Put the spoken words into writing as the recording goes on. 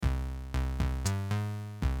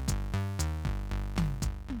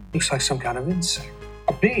Looks like some kind of insect.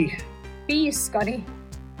 A bee. Bees, Scotty.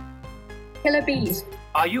 Killer bees.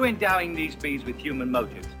 Are you endowing these bees with human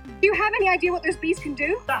motives? Do you have any idea what those bees can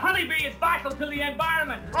do? The honeybee is vital to the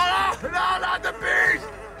environment. Oh, no, not the bees!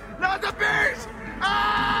 Not the bees!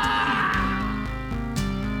 Ah!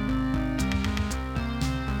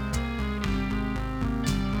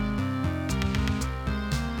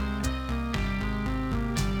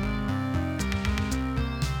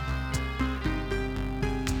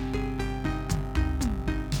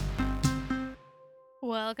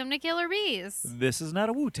 Welcome to Killer Bees. This is not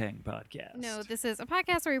a Wu-Tang podcast. No, this is a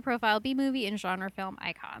podcast where we profile B-movie and genre film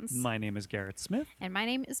icons. My name is Garrett Smith. And my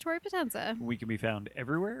name is Tori Potenza. We can be found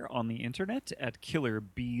everywhere on the internet at Killer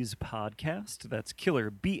Bees Podcast. That's Killer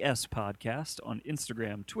BS Podcast on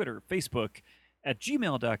Instagram, Twitter, Facebook, at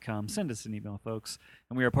gmail.com. Send us an email, folks.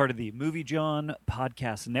 And we are part of the Movie John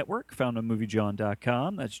Podcast Network, found on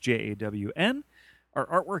moviejohn.com. That's JAWN. Our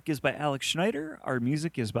artwork is by Alex Schneider. Our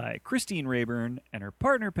music is by Christine Rayburn and her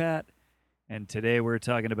partner, Pat. And today we're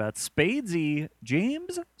talking about Spadesy,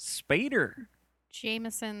 James Spader.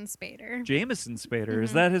 Jameson Spader. Jameson Spader.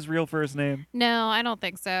 Is that his real first name? No, I don't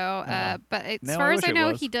think so. But as No, far I as wish I it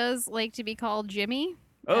know, was. he does like to be called Jimmy.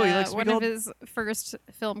 Oh, he likes to be one called of his first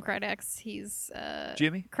film credits. He's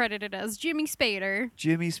Jimmy? credited as Jimmy Spader.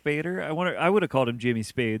 Jimmy Spader? I would have called him Jimmy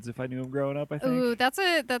Spades if I knew him growing up, I think. Ooh, that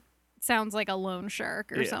sounds like a loan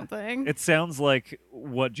shark or Yeah. something. It sounds like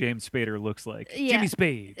what James Spader looks like. Yeah. Jimmy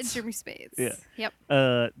Spades. It's Jimmy Spades. Yeah.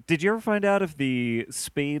 Yep. Did you ever find out if the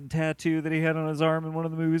spade tattoo that he had on his arm in one of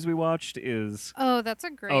the movies we watched is Oh, that's a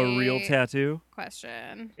great a real tattoo?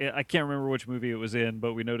 question. I can't remember which movie it was in,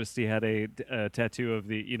 but we noticed he had a tattoo of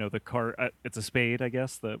the card. It's a spade, I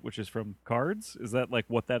guess, which is from Cards. Is that like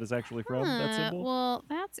what that is actually from? That symbol? Well,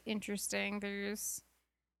 that's interesting.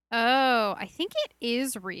 I think it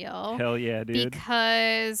is real. Hell yeah, dude.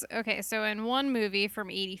 Because, okay, so in one movie from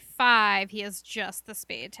 85, he has just the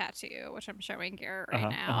spade tattoo, which I'm showing Garrett right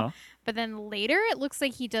now. But then later, it looks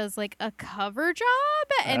like he does like a cover job,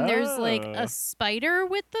 and there's like Oh. a spider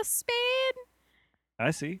with the spade.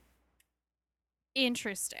 I see.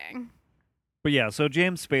 Interesting. But yeah, so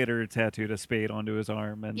James Spader tattooed a spade onto his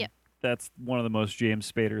arm, and Yep. that's one of the most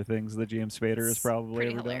James Spader things that James Spader has It's probably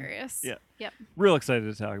pretty ever hilarious. Yeah. Yep. done. Real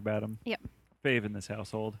excited to talk about him. Yep. Fave in this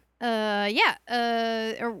household.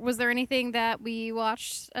 Or was there anything that we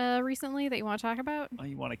watched recently that you want to talk about? Oh,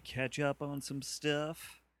 you want to catch up on some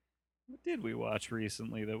stuff? What did we watch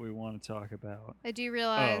recently that we want to talk about? I do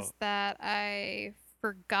realize that I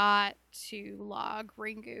forgot to log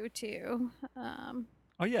Ringu too.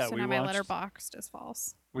 Oh yeah, so we now my watched. letterboxd is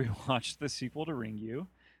false. We watched the sequel to Ringu,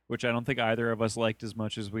 which I don't think either of us liked as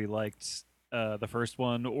much as we liked the first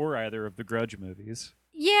one or either of the Grudge movies.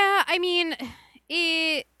 Yeah, I mean,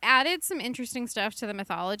 it added some interesting stuff to the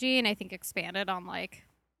mythology, and I think expanded on like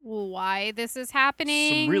why this is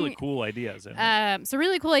happening. Some really cool ideas in it. So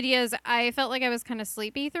really cool ideas. I felt like I was kind of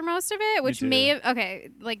sleepy through most of it, which too. may have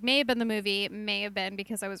been the movie, may have been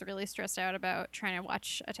because I was really stressed out about trying to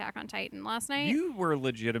watch Attack on Titan last night. You were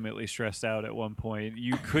legitimately stressed out at one point.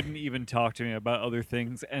 You couldn't even talk to me about other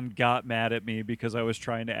things and got mad at me because I was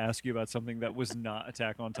trying to ask you about something that was not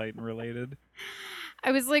Attack on Titan related.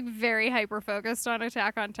 I was like very hyper focused on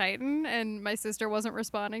Attack on Titan, and my sister wasn't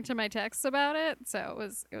responding to my texts about it, so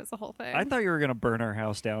it was the whole thing. I thought you were going to burn our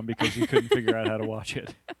house down because you couldn't figure out how to watch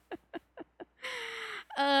it.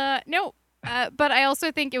 No. But I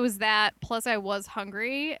also think it was that. Plus, I was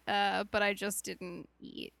hungry, but I just didn't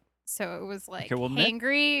eat, so it was like Okay, well,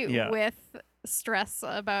 hangry yeah. with stress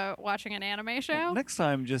about watching an anime show. Well, next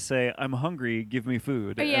time, just say, I'm hungry, give me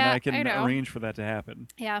food, and Yeah, I can I know. arrange for that to happen.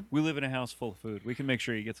 Yeah. We live in a house full of food. We can make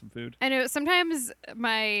sure you get some food. I know sometimes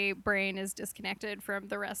my brain is disconnected from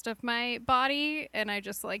the rest of my body, and I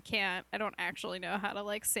just like can't. I don't actually know how to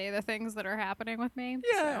like say the things that are happening with me.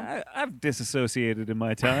 Yeah, I've disassociated in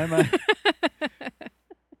my time. I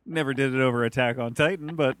never did it over Attack on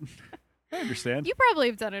Titan, but I understand. You probably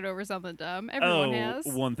have done it over something dumb. Everyone has.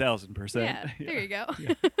 1,000%. Yeah, there you go.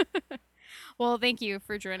 Well, thank you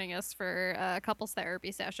for joining us for a couples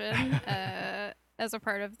therapy session as a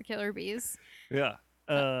part of the Killer Bees. Yeah.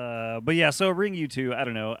 But yeah, so Ringu 2, I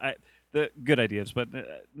don't know. The good ideas, but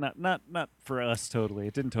not for us totally.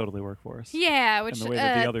 It didn't totally work for us. Yeah, which the way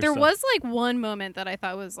that the other there stuff- was like one moment that I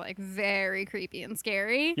thought was like very creepy and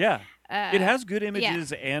scary. Yeah. It has good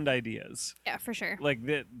images yeah. and ideas. Yeah, for sure. Like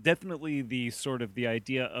definitely the sort of the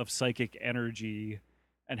idea of psychic energy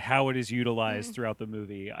and how it is utilized throughout the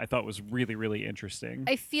movie, I thought was really, really interesting.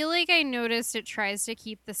 I feel like I noticed it tries to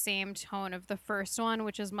keep the same tone of the first one,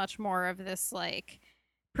 which is much more of this like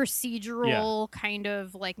procedural kind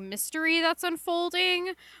of like mystery that's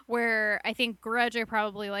unfolding, where I think Grudge I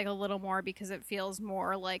probably like a little more because it feels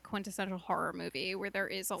more like quintessential horror movie, where there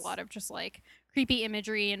is a lot of just like creepy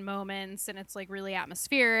imagery and moments, and it's like really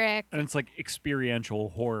atmospheric. And it's like experiential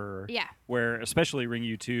horror. Yeah. Where especially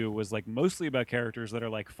Ringu 2 was like mostly about characters that are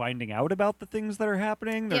like finding out about the things that are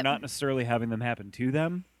happening. They're not necessarily having them happen to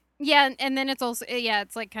them. Yeah, and then it's also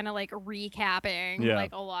it's like kind of like recapping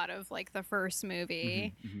like a lot of like the first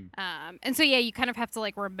movie, and so you kind of have to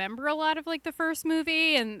like remember a lot of like the first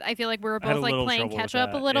movie, and I feel like we were both like playing catch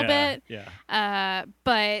up a little bit.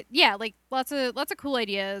 But yeah, like lots of cool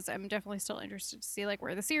ideas. I'm definitely still interested to see like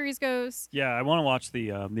where the series goes. Yeah, I want to watch the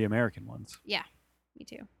American ones. Yeah, me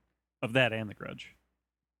too. Of that and The Grudge.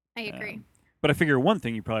 I agree. But I figure one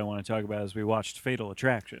thing you probably want to talk about is we watched Fatal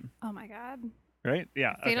Attraction. Oh my god. Right?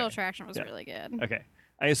 Yeah. Fatal Attraction was really good. Okay.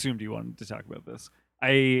 I assumed you wanted to talk about this. I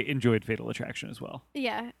enjoyed Fatal Attraction as well.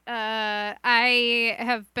 Yeah. I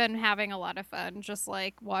have been having a lot of fun just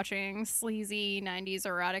like watching sleazy 90s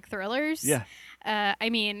erotic thrillers. Yeah. I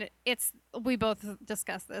mean, we both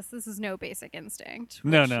discussed this. This is no Basic Instinct.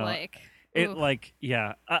 Which, No. Like,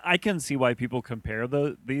 I can see why people compare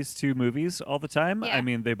these two movies all the time. Yeah. I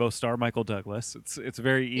mean, they both star Michael Douglas. It's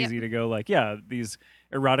very easy to go like, these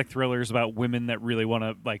erotic thrillers about women that really want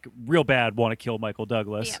to like real bad want to kill Michael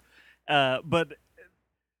Douglas. But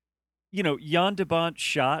you know, Jan de Bont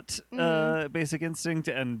shot Basic Instinct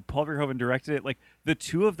and Paul Verhoeven directed it. Like the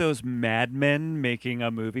two of those madmen making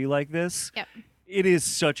a movie like this. Yep. It is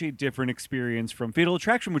such a different experience from Fatal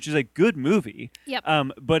Attraction, which is a good movie. Yep.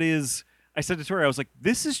 But I said to Tori, I was like,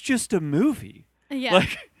 this is just a movie. Yeah.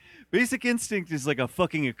 Like, Basic Instinct is like a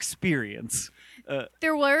fucking experience.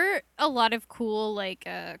 There were a lot of cool, like,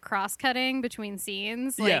 cross-cutting between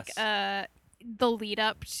scenes. Like, the lead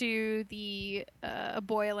up to the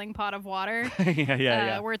boiling pot of water.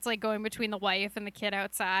 Where it's, like, going between the wife and the kid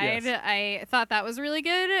outside. Yes. I thought that was really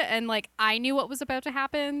good. And, like, I knew what was about to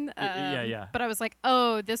happen. But I was like,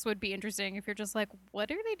 oh, this would be interesting if you're just like,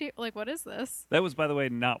 what are they doing? Like, what is this? That was, by the way,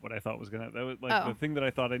 not what I thought was going to... That was, like, the thing that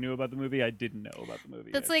I thought I knew about the movie, I didn't know about the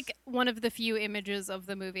movie. That's, like, one of the few images of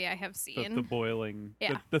the movie I have seen. The boiling...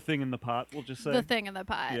 Yeah. The thing in the pot, we'll just say. The thing in the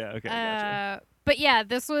pot. Yeah, okay, gotcha. But yeah,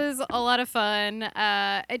 this was a lot of fun.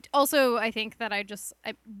 Also, I think that I just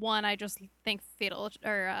think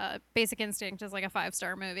Basic Instinct is like a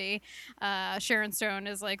 5-star movie. Sharon Stone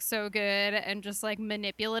is like so good and just like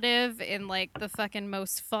manipulative in like the fucking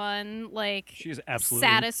most fun, like she's absolutely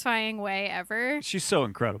satisfying way ever. She's so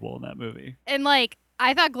incredible in that movie. And like,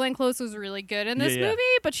 I thought Glenn Close was really good in this movie,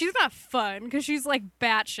 but she's not fun because she's like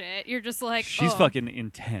batshit. You're just like, she's fucking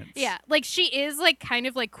intense. Yeah, like she is like kind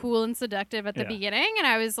of like cool and seductive at the beginning, and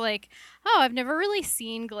I was like, oh, I've never really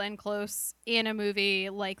seen Glenn Close in a movie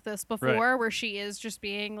like this before, where she is just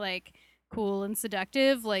being like cool and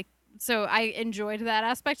seductive, like. So I enjoyed that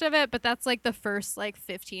aspect of it, but that's like the first like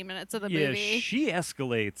 15 minutes of the movie. She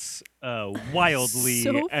escalates wildly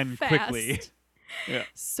so and fast. Quickly. Yeah.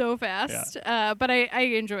 So fast. But I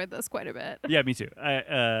enjoyed this quite a bit. Yeah, me too.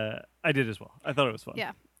 I did as well. I thought it was fun.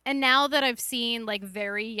 Yeah. And now that I've seen like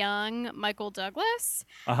very young Michael Douglas,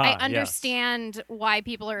 I understand why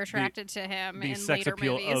people are attracted to him the in sex later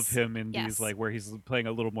appeal movies. of him in these like where he's playing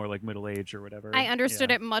a little more like middle age or whatever. I understood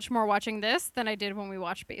it much more watching this than I did when we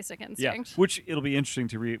watched Basic Instinct. Yeah, which it'll be interesting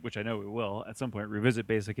to which I know we will at some point revisit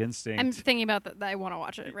Basic Instinct. I'm thinking about that. I want to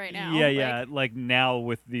watch it right now. Yeah, like now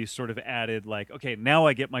with the sort of added like, okay, now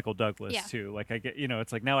I get Michael Douglas too. Like I get,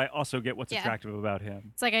 it's like now I also get what's attractive about him.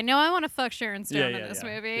 It's like I know I want to fuck Sharon Stone in this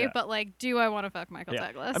movie, but like, do I want to fuck Michael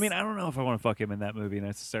Douglas? I mean, I don't know if I want to fuck him in that movie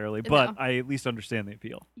necessarily, but I at least understand the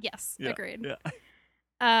appeal. Yes, agreed.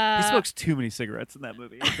 Yeah. He smokes too many cigarettes in that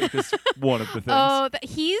movie. I think is one of the things. Oh,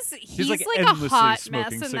 he's like a hot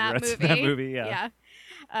mess in that movie.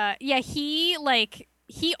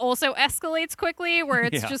 He also escalates quickly, where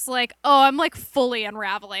it's just like, oh, I'm like fully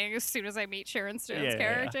unraveling as soon as I meet Sharon Stone's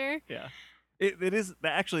character. Yeah. It is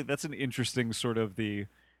actually, that's an interesting sort of the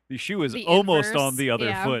shoe is The almost inverse, on the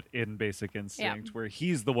other foot in Basic Instinct, where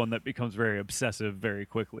he's the one that becomes very obsessive very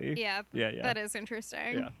quickly. Yeah. That is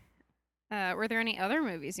interesting. Yeah. Were there any other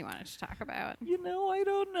movies you wanted to talk about? I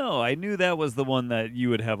don't know. I knew that was the one that you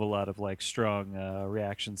would have a lot of like strong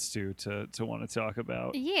reactions to want to talk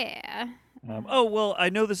about. Yeah. I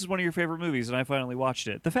know this is one of your favorite movies, and I finally watched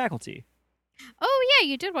it. The Faculty. Oh yeah,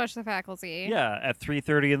 you did watch The Faculty. Yeah, at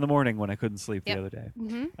 3:30 in the morning when I couldn't sleep the other day.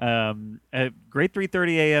 Mm-hmm. A great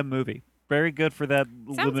 3:30 a.m. movie. Very good for that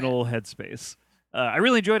liminal headspace. I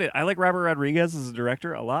really enjoyed it. I like Robert Rodriguez as a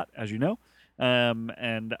director a lot, as you know.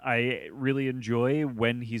 And I really enjoy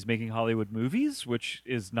when he's making Hollywood movies, which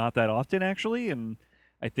is not that often actually. And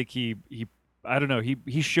I think he I don't know,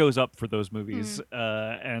 he shows up for those movies,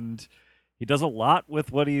 and he does a lot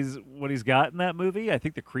with what he's got in that movie. I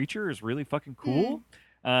think the creature is really fucking cool.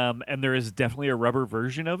 And there is definitely a rubber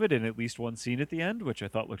version of it in at least one scene at the end, which I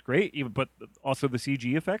thought looked great. But also the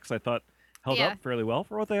CG effects I thought held up fairly well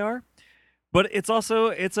for what they are. But it's also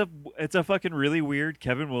it's a fucking really weird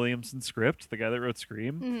Kevin Williamson script, the guy that wrote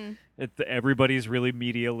Scream. Everybody's really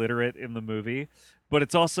media literate in the movie, but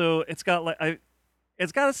it's got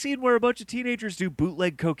a scene where a bunch of teenagers do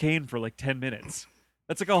bootleg cocaine for like 10 minutes.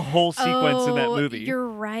 That's like a whole sequence in that movie. You're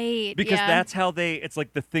right. Because that's how it's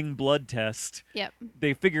like the Thing blood test. Yep.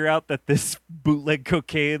 They figure out that this bootleg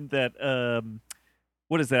cocaine that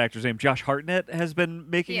what is that actor's name? Josh Hartnett has been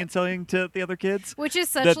making and selling to the other kids. Which is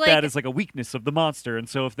such that is like a weakness of the monster. And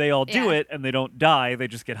so if they all do it and they don't die, they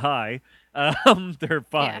just get high. They're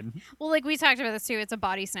fine. Yeah. Well, like we talked about this too, it's a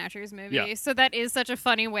body snatchers movie. Yeah. So that is such a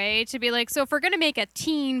funny way to be like, so if we're going to make a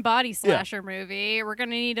teen body slasher movie, we're going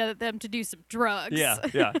to need them to do some drugs.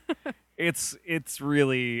 Yeah. It's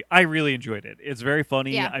really, I really enjoyed it. It's very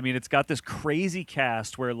funny. Yeah. I mean, it's got this crazy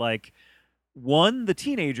cast where like, the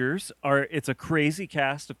teenagers it's a crazy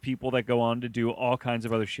cast of people that go on to do all kinds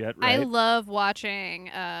of other shit, right? I love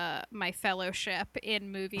watching my fellowship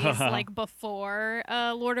in movies like before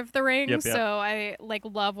Lord of the Rings. Yep. So I like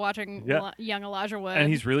love watching young Elijah Wood. And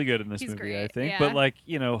he's really good in this He's movie, great, I think. yeah. But like,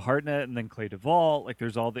 Hartnett and then Clay Duvall, like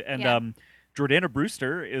there's all the Jordana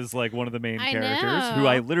Brewster is like one of the main characters who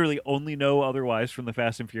I literally only know otherwise from the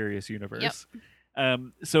Fast and Furious universe. Yep.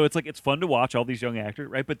 So it's like it's fun to watch all these young actors,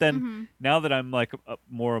 right? But then now that I'm like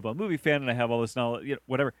more of a movie fan and I have all this knowledge,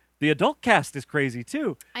 whatever, the adult cast is crazy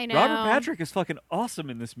too. I know. Robert Patrick is fucking awesome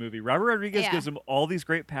in this movie. Robert Rodriguez gives him all these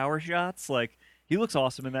great power shots. Like he looks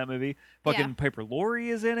awesome in that movie. Fucking Piper Laurie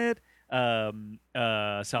is in it. Salma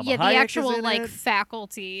Hayek the actual is in like it.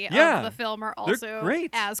 faculty of the film are They're also great.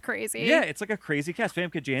 as crazy. Yeah, it's like a crazy cast.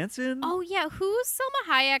 Famke Janssen. Oh yeah, who's Selma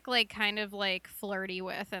Hayek like kind of like flirty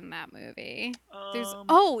with in that movie? There's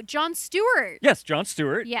Jon Stewart. Yes, Jon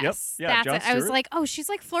Stewart. Yes, yep. Yeah, that's Jon it. I was Stewart. like, oh, she's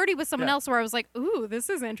like flirty with someone else. Where I was like, ooh, this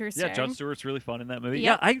is interesting. Yeah, Jon Stewart's really fun in that movie.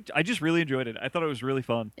 Yep. Yeah, I just really enjoyed it. I thought it was really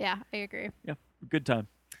fun. Yeah, I agree. Yeah, good time.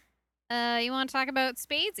 You want to talk about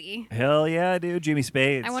Spadesy? Hell yeah, dude, Jimmy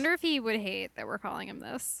Spades. I wonder if he would hate that we're calling him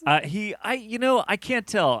this. I can't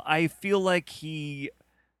tell. I feel like he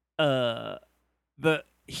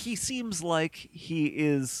seems like he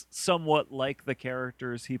is somewhat like the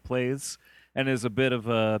characters he plays, and is a bit of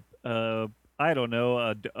a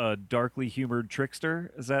darkly humored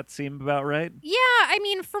trickster. Does that seem about right? Yeah, I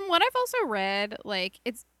mean, from what I've also read, like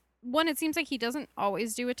it seems like he doesn't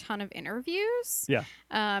always do a ton of interviews. Yeah.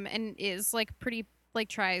 And is like pretty like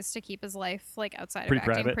tries to keep his life like outside Pretty of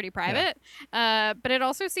acting private. pretty private. But it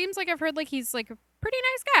also seems like I've heard like he's like a pretty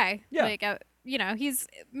nice guy. Yeah. Like he's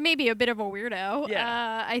maybe a bit of a weirdo.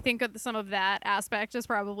 Yeah. I think some of that aspect is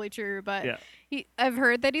probably true, but Yeah. I've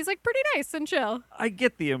heard that he's like pretty nice and chill. I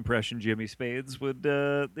get the impression Jimmy Spades would,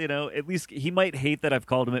 at least he might hate that I've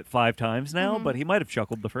called him it 5 times now, but he might have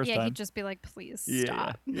chuckled the first time. Yeah, he'd just be like, please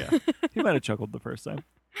stop. Yeah. He might have chuckled the first time.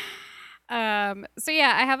 So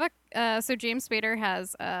yeah, I have so James Spader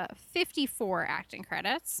has 54 acting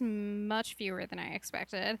credits, much fewer than I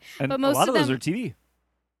expected. And but most a lot of those them, are TV.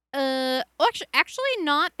 Actually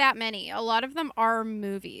not that many. A lot of them are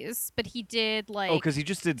movies, but he did like because he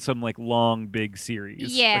just did some like long big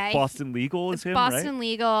series. Yeah, like Boston Legal is him, Boston right?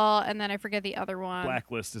 Legal, and then I forget the other one.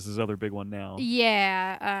 Blacklist is his other big one now.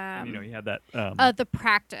 Yeah. And, he had that. The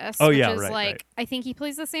Practice. Oh, which yeah, is right, like right. I think he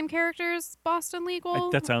plays the same character as Boston Legal.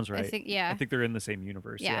 That sounds right. I think I think they're in the same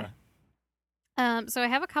universe. Yeah. So I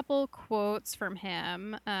have a couple quotes from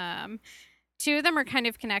him. 2 of them are kind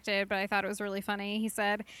of connected, but I thought it was really funny. He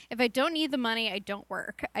said, "If I don't need the money, I don't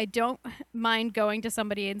work. I don't mind going to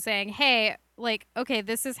somebody and saying, hey, like, okay,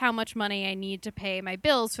 this is how much money I need to pay my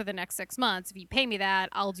bills for the next 6 months. If you pay me that,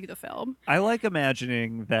 I'll do the film." I like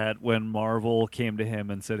imagining that when Marvel came to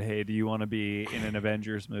him and said, "Hey, do you want to be in an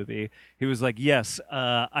Avengers movie?" He was like, "Yes,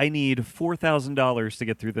 I need $4,000 to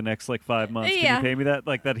get through the next 5 months. Can you pay me that?"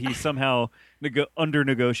 Like that he somehow under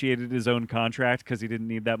negotiated his own contract because he didn't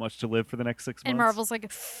need that much to live for the next 6 months. And Marvel's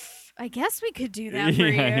like, I guess we could do that for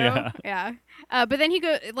you. Yeah. But then he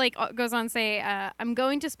goes on to say, I'm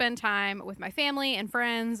going to spend time with my family and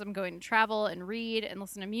friends. I'm going to travel and read and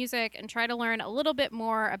listen to music and try to learn a little bit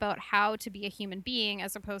more about how to be a human being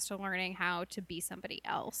as opposed to learning how to be somebody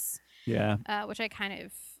else. Yeah. Which I kind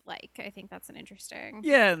of like. I think that's an interesting.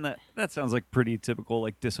 Yeah, and that sounds like pretty typical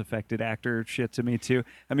like disaffected actor shit to me too.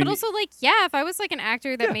 I mean, but also like, yeah, if I was like an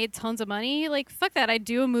actor that made tons of money, like fuck that, I'd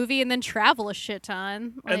do a movie and then travel a shit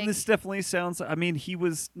ton. Like, and this definitely sounds. I mean, he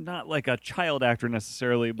was not like a child actor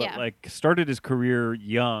necessarily, but Yeah. like started his career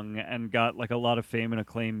young and got like a lot of fame and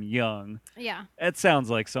acclaim young. yeah, It sounds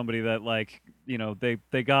like somebody that like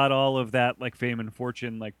they got all of that like fame and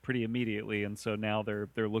fortune like pretty immediately, and so now they're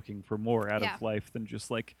looking for more out Yeah. of life than just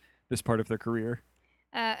like this part of their career.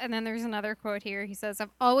 and then there's another quote here. He says,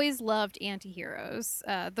 "I've always loved anti-heroes.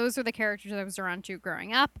 Those are the characters I was drawn to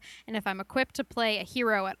growing up, and if I'm equipped to play a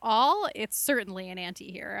hero at all, it's certainly an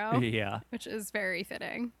anti-hero." Yeah. Which is very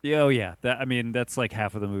fitting. Yeah, oh yeah. I mean, that's like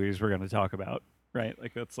half of the movies we're going to talk about, right?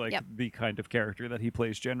 Like that's like Yep. the kind of character that he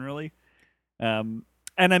plays generally.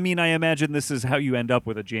 And I mean, I imagine this is how you end up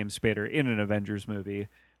with a James Spader in an Avengers movie,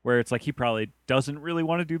 where it's like he probably doesn't really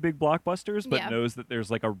want to do big blockbusters, but Yeah. knows that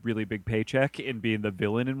there's like a really big paycheck in being the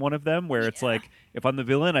villain in one of them, where it's like, if I'm the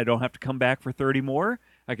villain, I don't have to come back for 30 more.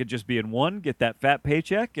 I could just be in one, get that fat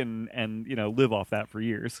paycheck, and live off that for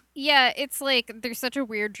years. Yeah, it's like there's such a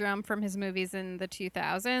weird jump from his movies in the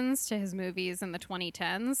 2000s to his movies in the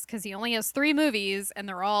 2010s because he only has 3 movies and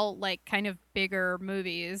they're all like kind of bigger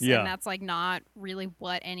movies. Yeah. And that's like not really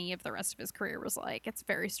what any of the rest of his career was like. It's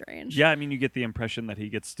very strange. Yeah, I mean, you get the impression that he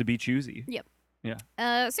gets to be choosy. Yep.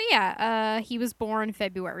 Yeah. He was born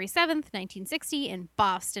February 7th, 1960 in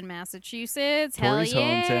Boston, Massachusetts. Tori's Hell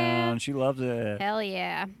yeah. hometown. She loves it. Hell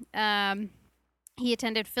yeah. He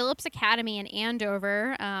attended Phillips Academy in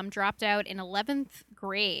Andover, dropped out in 11th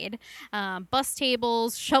grade, bus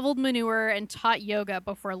tables, shoveled manure, and taught yoga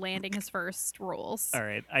before landing his first roles. All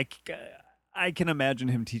right. I can imagine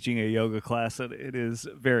him teaching a yoga class, and it is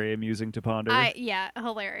very amusing to ponder.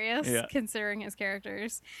 Hilarious Yeah. considering his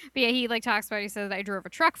characters. But yeah, he like talks about. He says, "I drove a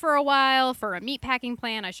truck for a while for a meatpacking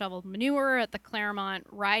plant. I shoveled manure at the Claremont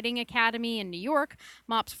Riding Academy in New York.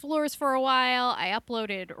 Mopped floors for a while. I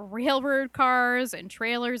uploaded railroad cars and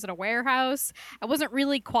trailers at a warehouse. I wasn't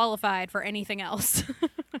really qualified for anything else."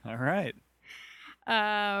 All right.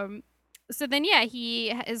 So then, yeah,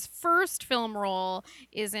 his first film role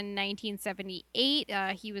is in 1978.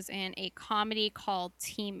 He was in a comedy called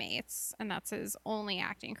Teammates, and that's his only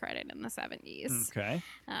acting credit in the 70s. Okay.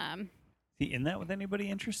 He in that with anybody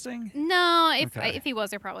interesting? No, Okay. if he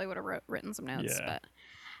was, I probably would have written some notes. Yeah.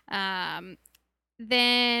 But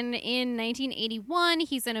then in 1981,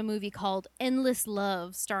 he's in a movie called Endless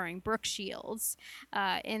Love, starring Brooke Shields,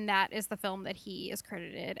 and that is the film that he is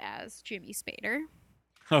credited as Jimmy Spader.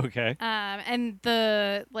 Okay. And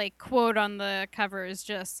the like quote on the cover is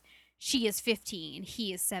just, "She is 15,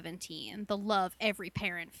 he is 17. The love every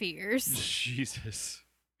parent fears." Jesus.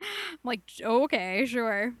 I'm like, okay,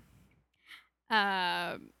 sure.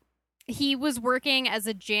 He was working as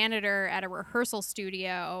a janitor at a rehearsal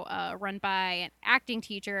studio run by an acting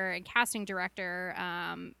teacher and casting director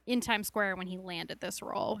in Times Square when he landed this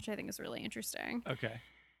role, which I think is really interesting. Okay.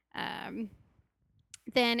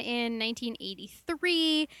 Then in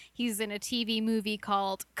 1983, he's in a TV movie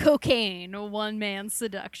called Cocaine, One Man's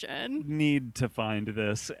Seduction. Need to find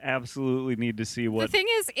this. Absolutely need to see The what. thing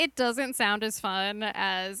is, it doesn't sound as fun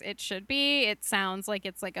as it should be. It sounds like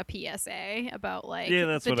it's like a PSA about like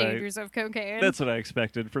that's the what I- dangers of cocaine. That's what I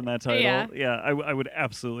expected from that title. Yeah. I would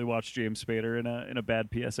absolutely watch James Spader in a bad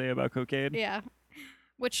PSA about cocaine. Yeah.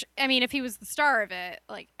 Which, I mean, if he was the star of it,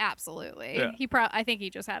 like, absolutely. Yeah. I think he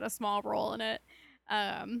just had a small role in it.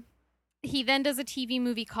 He then does a TV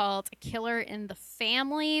movie called A Killer in the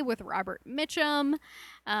Family with Robert Mitchum.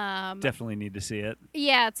 Definitely need to see it.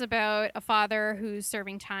 Yeah, it's about a father who's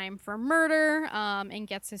serving time for murder and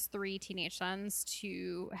gets his 3 teenage sons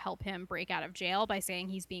to help him break out of jail by saying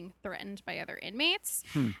he's being threatened by other inmates.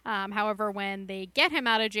 However, when they get him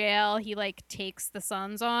out of jail, he like takes the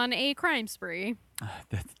sons on a crime spree.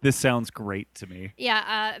 This sounds great to me.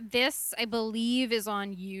 Yeah, this I believe is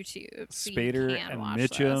on YouTube. So you Spader can and watch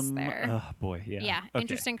this Mitchum. there. Oh boy, yeah. Yeah, Okay.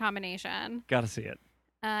 interesting combination. Gotta see it.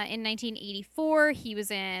 In 1984, he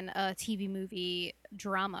was in a TV movie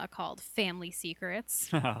drama called Family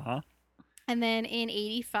Secrets. And then in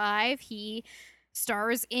 85, he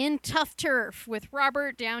stars in Tough Turf with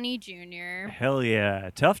Robert Downey Jr., Hell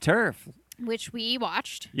yeah. Tough Turf. which we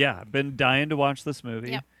watched. Yeah, I've been dying to watch this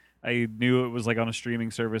movie. Yep. I knew it was like on a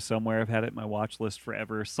streaming service somewhere. I've had it in my watch list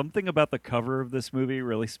forever. Something about the cover of this movie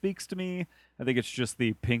really speaks to me. I think it's just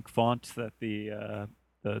the pink font that the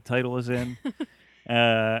title is in.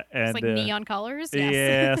 And It's like neon colors. Yes.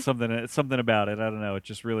 yeah, something about it. I don't know. It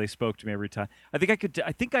just really spoke to me every time. I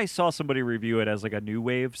think I saw somebody review it as like a new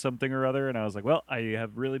wave something or other, and I was like, well, I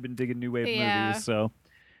have really been digging new wave Yeah. movies, so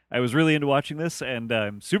I was really into watching this, and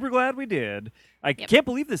I'm super glad we did. I can't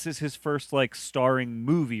believe this is his first like starring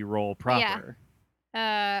movie role proper.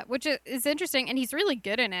 Yeah. Which is interesting, and he's really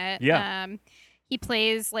good in it. Yeah. He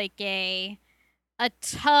plays like a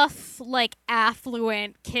tough, like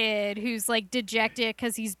affluent kid who's like dejected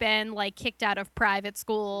because he's been like kicked out of private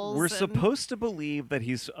schools. We're supposed to believe that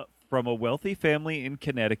he's from a wealthy family in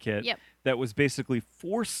Connecticut that was basically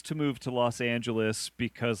forced to move to Los Angeles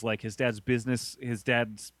because like his dad's business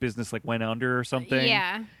like went under or something.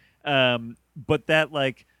 Yeah. But that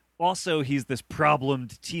like also he's this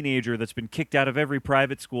problemed teenager that's been kicked out of every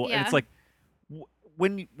private school, and it's like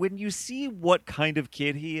when you see what kind of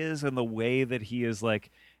kid he is and the way that he is like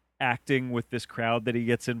acting with this crowd that he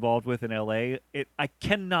gets involved with in LA, I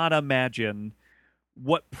cannot imagine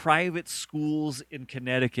what private schools in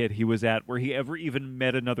Connecticut he was at where he ever even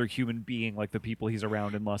met another human being like the people he's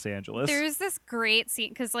around in Los Angeles. There's this great scene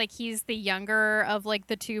because like he's the younger of like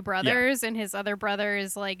the two brothers, and his other brother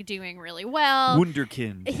is like doing really well.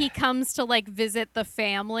 Wunderkind. He comes to like visit the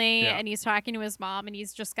family, and he's talking to his mom, and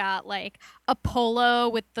he's just got like a polo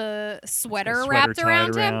with the sweater wrapped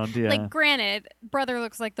around him. Like, granted, brother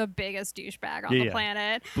looks like the biggest douchebag on the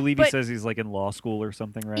planet. I believe he says he's like in law school or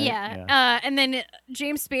something, right? Yeah. And then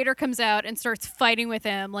James Spader comes out and starts fighting with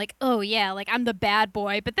him like, oh yeah, like I'm the bad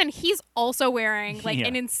boy, but then he's also wearing like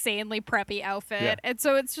an insanely preppy outfit, and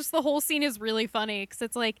so it's just the whole scene is really funny because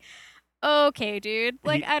it's like, okay, dude,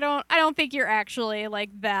 like I don't think you're actually like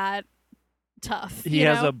that tough. He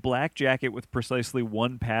has a black jacket with precisely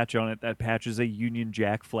one patch on it. That patch is a Union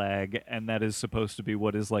Jack flag, and that is supposed to be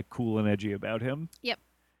what is like cool and edgy about him. Yep.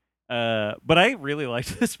 But I really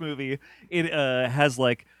liked this movie. It has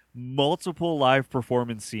like multiple live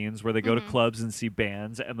performance scenes where they go to clubs and see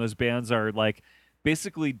bands, and those bands are like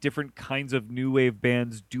basically different kinds of new wave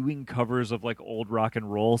bands doing covers of like old rock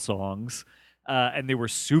and roll songs, and they were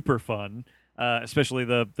super fun. Especially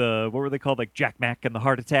the what were they called, like Jack Mack and the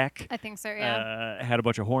Heart Attack? I think so. Yeah. Had a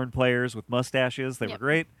bunch of horn players with mustaches. They were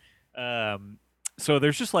great. So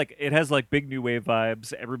there's just like, it has like big new wave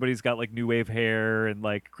vibes. Everybody's got like new wave hair and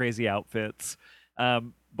like crazy outfits.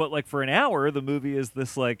 But like for an hour, the movie is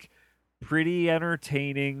this like pretty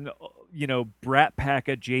entertaining, Brat Pack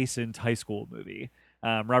adjacent high school movie.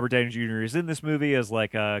 Robert Downey Jr. is in this movie as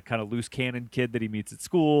like a kind of loose cannon kid that he meets at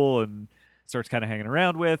school and starts kind of hanging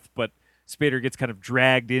around with. But Spader gets kind of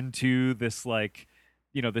dragged into this like,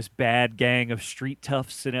 this bad gang of street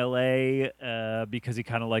toughs in LA because he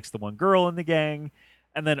kind of likes the one girl in the gang.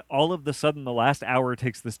 And then all of the sudden, the last hour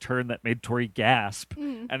takes this turn that made Tori gasp.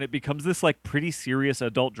 And it becomes this like pretty serious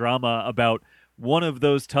adult drama about one of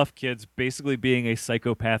those tough kids basically being a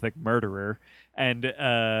psychopathic murderer, and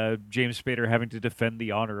James Spader having to defend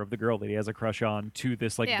the honor of the girl that he has a crush on to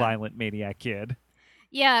this like violent maniac kid.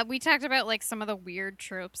 Yeah, we talked about like some of the weird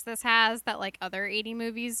tropes this has that like other 80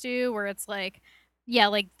 movies do, where it's like,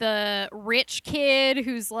 like the rich kid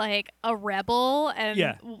who's like a rebel,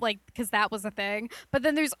 and like because that was a thing. But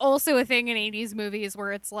then there's also a thing in 80s movies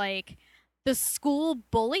where it's like the school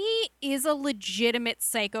bully is a legitimate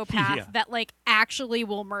psychopath that like actually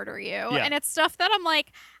will murder you. And it's stuff that I'm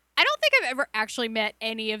like, I don't think I've ever actually met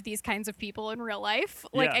any of these kinds of people in real life.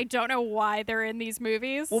 Like, I don't know why they're in these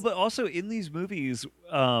movies. Well, but also in these movies,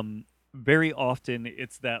 very often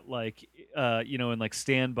it's that like, in like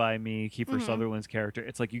Stand By Me, Kiefer Sutherland's character,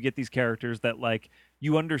 it's like you get these characters that like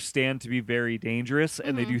you understand to be very dangerous,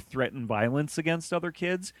 and they do threaten violence against other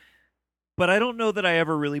kids. But I don't know that I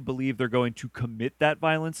ever really believe they're going to commit that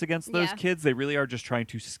violence against those kids. They really are just trying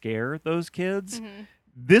to scare those kids.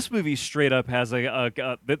 This movie straight up has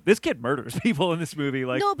this kid murders people in this movie.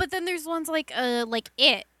 Like, no, but then there's ones like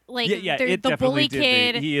It. Like, it the bully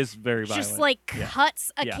kid, he is very violent. Just like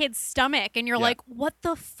cuts a kid's stomach, and you're like, what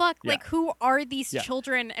the fuck? Like, who are these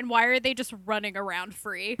children, and why are they just running around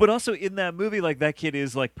free? But also in that movie, like that kid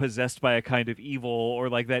is like possessed by a kind of evil, or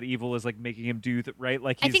like that evil is like making him do right.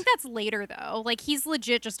 Like, I think that's later though. Like, he's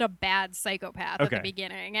legit just a bad psychopath at the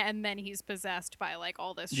beginning, and then he's possessed by like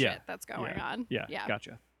all this shit that's going on. Yeah,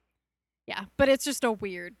 gotcha. Yeah, but it's just a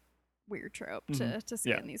weird trope to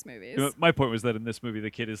see in these movies. My point was that in this movie,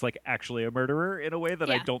 the kid is like actually a murderer in a way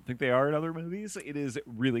that I don't think they are in other movies. It is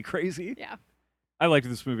really crazy. Yeah. I liked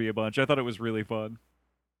this movie a bunch. I thought it was really fun.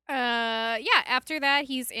 After that,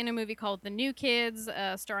 he's in a movie called The New Kids,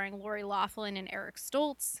 starring Lori Loughlin and Eric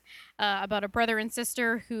Stoltz, about a brother and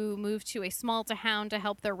sister who move to a small town to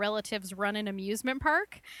help their relatives run an amusement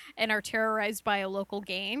park and are terrorized by a local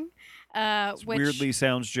gang. Which weirdly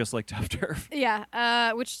sounds just like Tough Turf.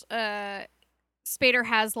 Yeah, which Spader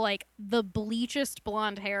has like the bleachest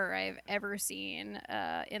blonde hair I've ever seen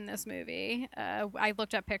in this movie. I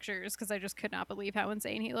looked up pictures because I just could not believe how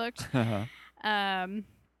insane he looked.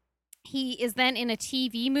 He is then in a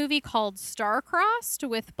TV movie called Star-Crossed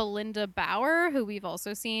with Belinda Bauer, who we've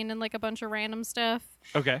also seen in like a bunch of random stuff.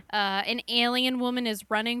 Okay. An alien woman is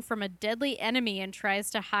running from a deadly enemy and tries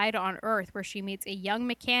to hide on Earth, where she meets a young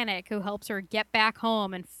mechanic who helps her get back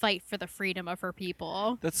home and fight for the freedom of her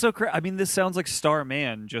people. That's so crazy. I mean, this sounds like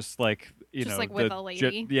Starman, just like, like with a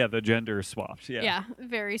lady. the gender swapped. Yeah. Yeah,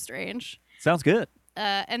 very strange. Sounds good.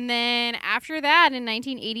 And then after that, in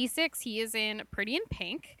 1986, he is in Pretty in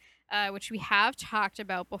Pink. Which we have talked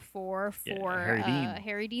about before for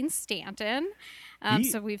Harry Dean Stanton.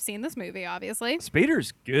 So we've seen this movie, obviously.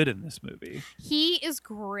 Spader's good in this movie. He is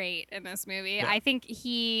great in this movie. Yeah. I think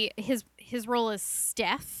his role is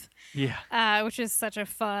Steph. Yeah. Which is such a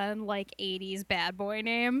fun, like, 80s bad boy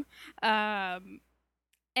name.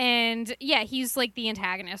 And yeah, he's like the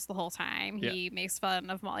antagonist the whole time. Yeah. He makes fun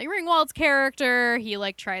of Molly Ringwald's character. He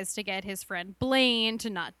like tries to get his friend Blaine to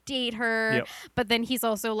not date her. Yep. But then he's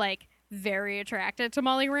also like very attracted to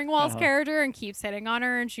Molly Ringwald's character and keeps hitting on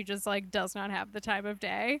her, and she just like does not have the time of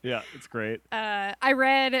day. Yeah, it's great. I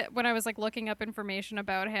read when I was like looking up information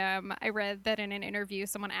about him, I read that in an interview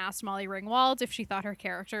someone asked Molly Ringwald if she thought her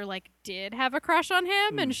character like did have a crush on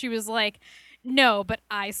him, and she was like, no, but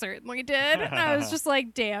I certainly did. And I was just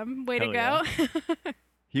like, damn, way to go. Yeah.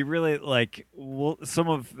 He really, like, some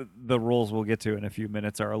of the roles we'll get to in a few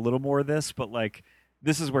minutes are a little more of this, but, like,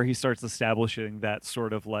 this is where he starts establishing that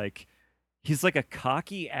sort of, like, he's like a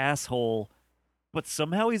cocky asshole, but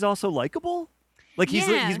somehow he's also likable. Like,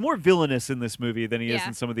 he's more villainous in this movie than he is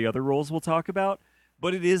in some of the other roles we'll talk about.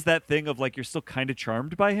 But it is that thing of, like, you're still kind of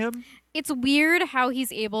charmed by him. It's weird how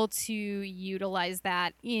he's able to utilize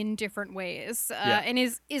that in different ways. And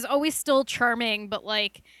is always still charming, but,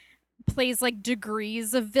 like, plays, like,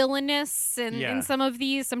 degrees of villainous in some of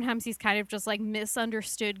these. Sometimes he's kind of just, like,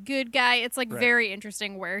 misunderstood good guy. It's, like, very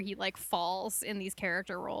interesting where he, like, falls in these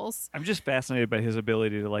character roles. I'm just fascinated by his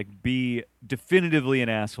ability to, like, be definitively an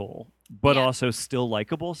asshole, but also still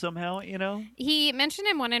likable somehow, you know? He mentioned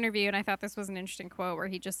in one interview, and I thought this was an interesting quote, where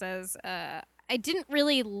he just says, I didn't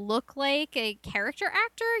really look like a character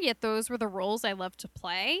actor, yet those were the roles I loved to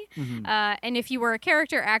play. Mm-hmm. And if you were a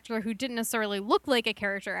character actor who didn't necessarily look like a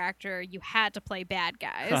character actor, you had to play bad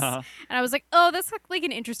guys. And I was like, oh, that's like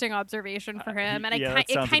an interesting observation for him. And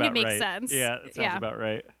it kind of makes sense. Yeah, it sounds about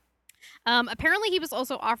right. Apparently, he was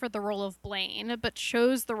also offered the role of Blaine, but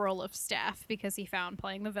chose the role of Steph because he found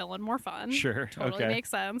playing the villain more fun. Sure. Totally makes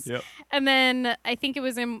sense. Yep. And then I think it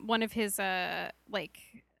was in one of his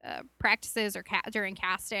practices or during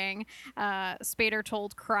casting, Spader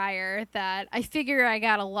told Cryer that I figure I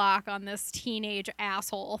got a lock on this teenage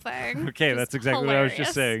asshole thing. Okay, that's exactly what I was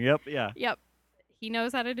just saying. Yep. Yeah. Yep. He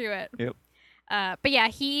knows how to do it. Yep. But yeah,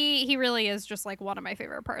 he really is just like one of my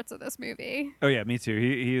favorite parts of this movie. Oh yeah, me too.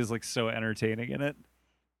 He is like so entertaining in it.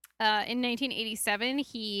 In 1987,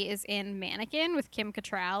 he is in Mannequin with Kim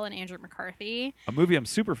Cattrall and Andrew McCarthy. A movie I'm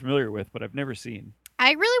super familiar with, but I've never seen.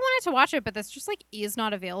 I really wanted to watch it, but this just like is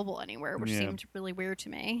not available anywhere, which seemed really weird to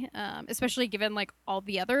me. Especially given like all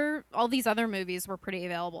these other movies were pretty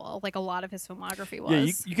available. Like a lot of his filmography was.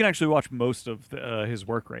 Yeah, you can actually watch most of his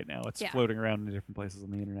work right now. It's floating around in different places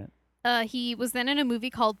on the internet. He was then in a movie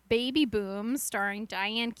called Baby Boom, starring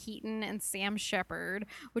Diane Keaton and Sam Shepard,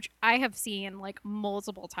 which I have seen like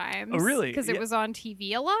multiple times. Oh, really? Because it was on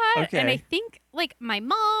TV a lot. Okay. And I think like my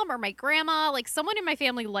mom or my grandma, like someone in my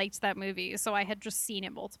family liked that movie, so I had just seen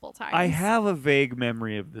it multiple times. I have a vague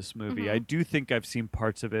memory of this movie. I do think I've seen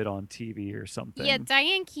parts of it on TV or something. Yeah,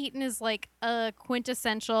 Diane Keaton is like a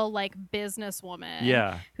quintessential like businesswoman.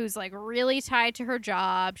 Yeah. Who's like really tied to her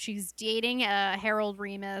job. She's dating Harold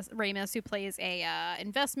Ramis, who plays a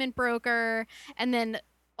investment broker, and then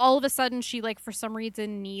all of a sudden she like for some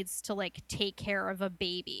reason needs to like take care of a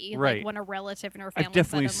baby, like when a relative in her family I've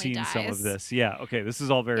definitely suddenly seen dies. some of this. Yeah, okay, this is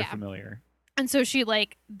all very familiar. And so she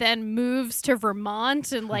like then moves to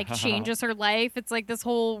Vermont and like changes her life. It's like this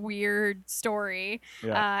whole weird story.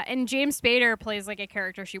 Yeah. And James Spader plays like a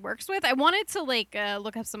character she works with. I wanted to like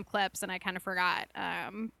look up some clips and I kind of forgot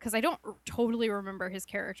because I don't totally remember his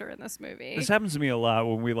character in this movie. This happens to me a lot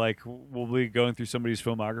when we'll be going through somebody's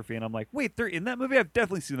filmography and I'm like, wait, they're in that movie? I've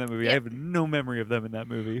definitely seen that movie. Yep. I have no memory of them in that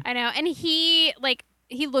movie. I know. And he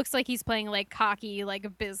looks like he's playing like cocky like a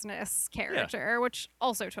business character, which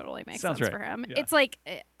also totally makes sense for him. Yeah. It's like,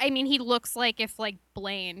 I mean, he looks like if like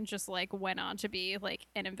Blaine just like went on to be like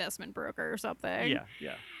an investment broker or something.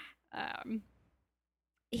 Yeah.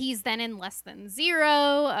 He's then in Less Than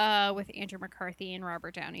Zero with Andrew McCarthy and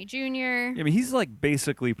Robert Downey Jr. I mean, he's like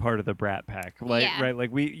basically part of the Brat Pack, like Yeah. right?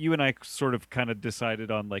 Like you and I sort of kind of decided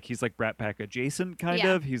on like he's like Brat Pack adjacent, kind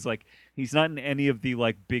Yeah. of. He's not in any of the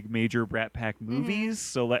like big major Brat Pack movies.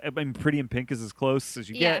 So like, I mean, Pretty in Pink is as close as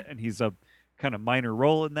you get, and he's a kind of minor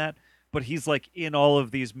role in that. But he's like in all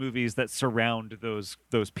of these movies that surround those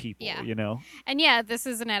people, Yeah. you know? And yeah, this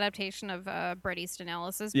is an adaptation of Bret Easton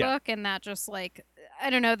Ellis's Yeah. book, and that just like I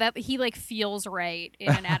don't know that he like feels right in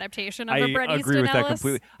an adaptation of a I Bret Easton agree with that Ellis.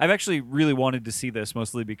 completely. I've actually really wanted to see this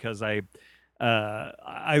mostly because I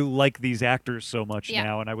like these actors so much Yeah.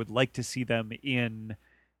 now, and I would like to see them in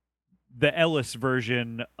the Ellis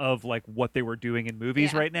version of like what they were doing in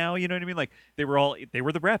movies Yeah. right now. You know what I mean? Like they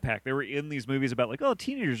were the Brat Pack. They were in these movies about like, oh,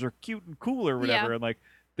 teenagers are cute and cool or whatever, Yeah. and like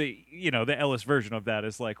the Ellis version of that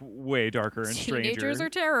is like way darker and stranger. Teenagers are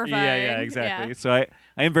terrifying. Yeah, exactly. So I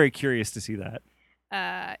am very curious to see that.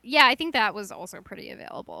 Yeah, I think that was also pretty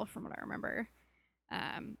available from what I remember.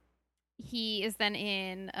 He is then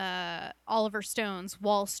in Oliver Stone's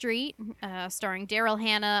Wall Street, starring Daryl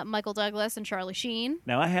Hannah, Michael Douglas, and Charlie Sheen.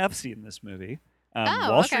 Now I have seen this movie. Oh,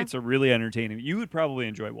 Wall okay. Street's a really entertaining. You would probably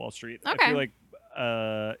enjoy Wall Street. I Okay. feel like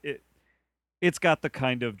it's got the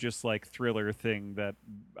kind of just like thriller thing that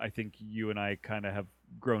I think you and I kind of have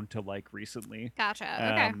grown to like recently. Gotcha.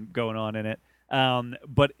 Okay. Going on in it.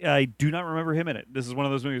 But I do not remember him in it. This is one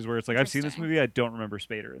of those movies where it's like I've seen this Interesting. movie. I don't remember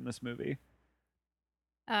Spader in this movie.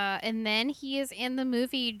 And then he is in the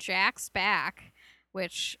movie Jack's Back,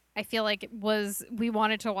 which I feel like we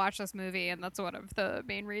wanted to watch this movie, and that's one of the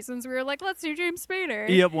main reasons we were like, let's do James Spader.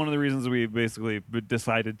 Yep, one of the reasons we basically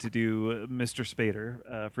decided to do Mr.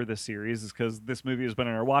 Spader for this series is because this movie has been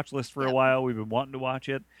on our watch list for a Yep. while. We've been wanting to watch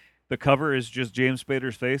it. The cover is just James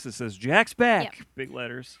Spader's face. It says Jack's Back, Yep. big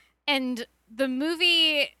letters. And the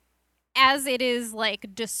movie, as it is like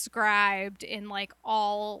described in like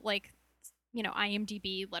all like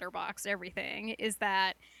IMDb, Letterboxd, everything, is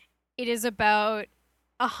that it is about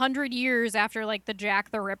 100 years after like the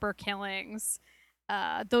Jack the Ripper killings.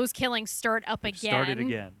 Those killings start up They've again. Started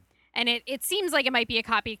again. And it seems like it might be a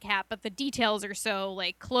copycat, but the details are so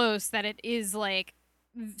like close that it is like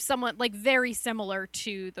somewhat like very similar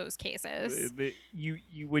to those cases. You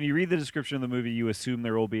when you read the description of the movie, you assume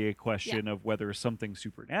there will be a question of whether something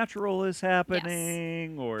supernatural is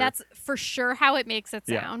happening, or That's for sure how it makes it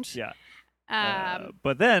yeah, sound. yeah. Um,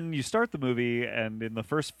 But then you start the movie, and in the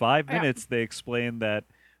first 5 Yeah. minutes, they explain that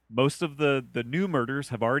most of the new murders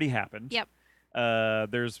have already happened. Yep.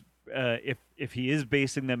 There's if he is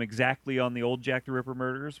basing them exactly on the old Jack the Ripper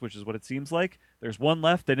murders, which is what it seems like, there's one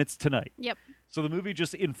left, and it's tonight. Yep. So the movie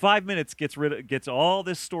just in 5 minutes gets all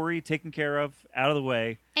this story taken care of, out of the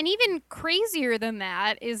way. And even crazier than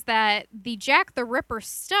that is that the Jack the Ripper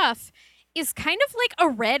stuff is kind of like a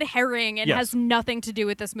red herring and Yes. has nothing to do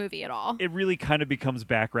with this movie at all. It really kind of becomes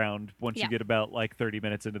background once Yeah. you get about like 30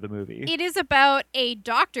 minutes into the movie. It is about a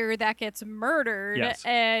doctor that gets murdered, Yes.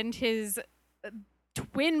 and his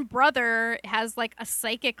twin brother has like a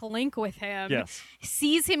psychic link with him, Yes.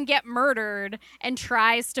 sees him get murdered, and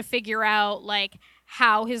tries to figure out like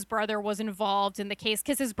how his brother was involved in the case,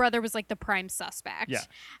 because his brother was like the prime suspect. Yeah.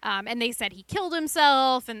 And they said he killed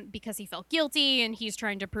himself and because he felt guilty, and he's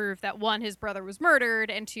trying to prove that 1, his brother was murdered,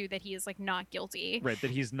 and 2, that he is like not guilty. Right,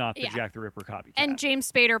 that he's not the Yeah. Jack the Ripper copycat. And James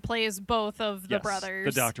Spader plays both of the Yes,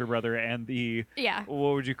 brothers. the doctor brother and the Yeah.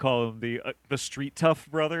 what would you call him, the street tough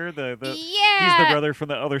brother, the Yeah. he's the brother from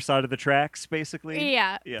the other side of the tracks, basically.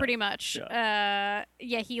 Yeah, Yeah. pretty much.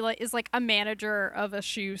 He is like a manager of a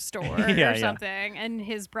shoe store Yeah, or yeah. something, and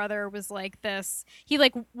his brother was like this. He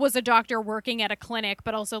like was a doctor working at a clinic,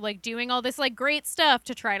 but also like doing all this like great stuff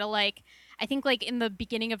to try to like. I think like in the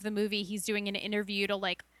beginning of the movie, he's doing an interview to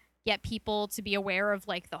like get people to be aware of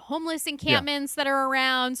like the homeless encampments that are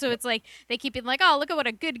around. So it's like they keep being like, oh, look at what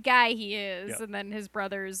a good guy he is, Yeah. and then his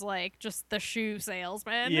brother's like just the shoe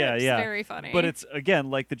salesman. Yeah, it's yeah. very funny. But it's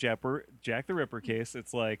again like the Jack the Ripper case.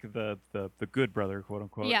 It's like the good brother, quote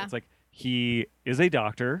unquote. Yeah. It's like he is a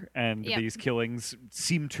doctor, and Yep. these killings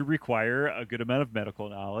seem to require a good amount of medical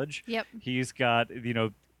knowledge. Yep. He's got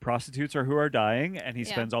prostitutes who are dying, and he Yeah.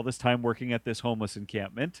 spends all this time working at this homeless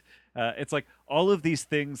encampment. It's like all of these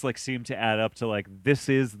things like seem to add up to like this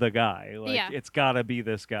is the guy. Like Yeah. it's gotta be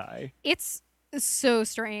this guy. It's so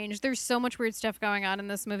strange. There's so much weird stuff going on in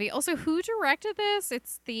this movie. Also, who directed this?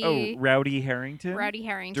 It's the Rowdy Harrington, Rowdy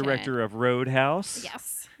Harrington, director of Roadhouse.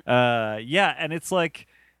 Yes. Yeah, and it's like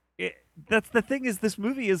that's the thing is this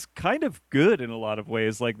movie is kind of good in a lot of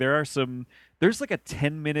ways. Like there's like a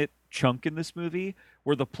 10-minute chunk in this movie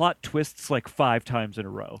where the plot twists like 5 times in a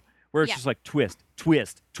row, where it's Yeah. just like twist,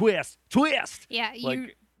 twist, twist, twist. Yeah,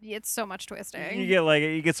 Like it's so much twisting.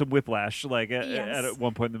 You get some whiplash Yes. at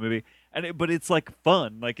one point in the movie, but it's like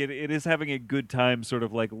fun. Like it is having a good time, sort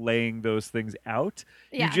of like laying those things out.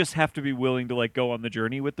 Yeah. You just have to be willing to like go on the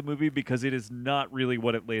journey with the movie because it is not really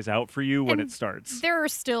what it lays out for you when And it starts. There are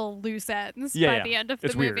still loose ends Yeah, by yeah. the end of the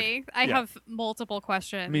It's weird. movie. I Yeah. have multiple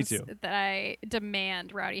questions Me too. that I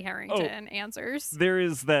demand Rowdy Harrington answers. There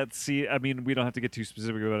is that scene. I mean, we don't have to get too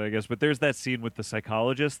specific about it, I guess, but there's that scene with the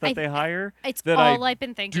psychologist that they hire. It's that all I I've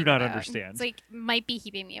been thinking do not about. understand. It's like might be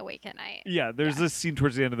keeping me awake at night. Yeah, there's this scene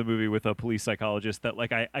towards the end of the movie with a police psychologist that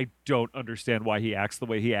like I don't understand why he acts the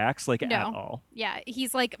way he acts, like No. at all. Yeah,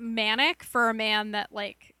 he's like manic for a man that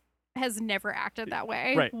like has never acted that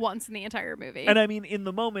way Right. once in the entire movie. And I mean, in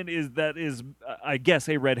the moment, I guess,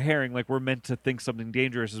 a red herring. Like we're meant to think something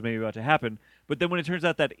dangerous is maybe about to happen, but then when it turns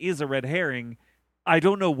out that is a red herring, I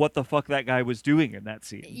don't know what the fuck that guy was doing in that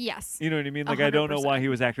scene. Yes. You know what I mean? Like I don't know why 100%. he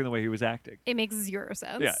was acting the way he was acting. It makes zero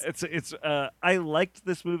sense. Yeah, it's I liked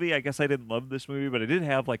this movie. I guess I didn't love this movie, but I did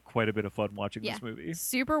have like quite a bit of fun watching Yeah. this movie.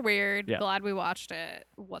 Super weird. Yeah. Glad we watched it.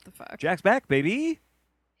 What the fuck? Jack's back, baby.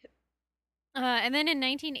 And then in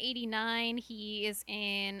 1989, he is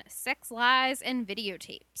in Sex, Lies, and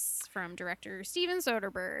Videotapes from director Steven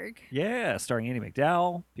Soderbergh. Yeah, starring Andy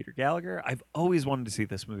McDowell, Peter Gallagher. I've always wanted to see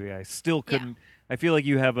this movie. I still couldn't. I feel like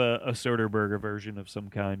you have a Soderbergh version of some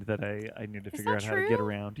kind that I need to Is figure that out how to get true?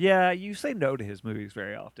 around. Yeah, you say no to his movies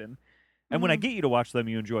very often, and when I Mhm. get you to watch them,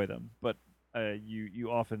 you enjoy them. But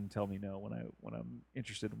you often tell me no when I'm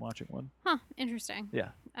interested in watching one. Huh, interesting. Yeah,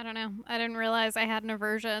 I don't know. I didn't realize I had an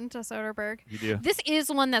aversion to Soderbergh. you do. This is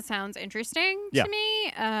one that sounds interesting Yeah. to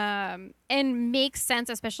me, and makes sense,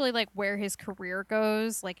 especially like where his career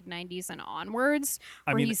goes, like 90s and onwards,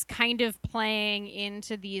 I where mean- he's kind of playing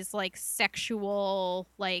into these like sexual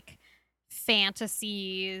like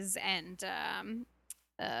fantasies and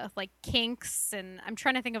like kinks, and I'm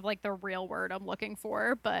trying to think of like the real word I'm looking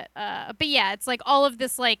for, but yeah, it's like all of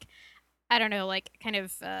this like I don't know, like kind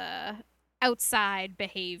of outside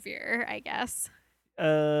behavior, I guess.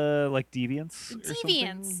 Like deviance. or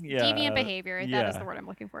Deviance. something? Yeah. Deviant behavior. That is yeah. the word I'm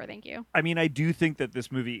looking for. Thank you. I mean, I do think that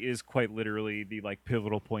this movie is quite literally the like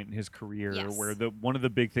pivotal point in his career, Yes. where one of the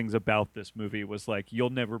big things about this movie was like you'll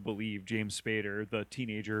never believe James Spader, the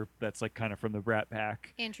teenager that's like kind of from the Brat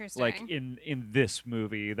Pack, Interesting. like in this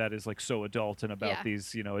movie that is like so adult and about Yeah.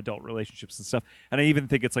 these adult relationships and stuff. And I even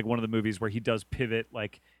think it's like one of the movies where he does pivot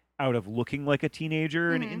like out of looking like a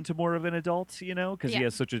teenager and Mhm. into more of an adult, because he Yeah.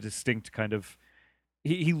 has such a distinct kind of.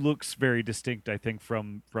 He looks very distinct, I think,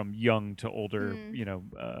 from young to older,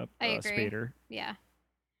 I agree. Spader. Yeah.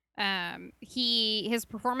 His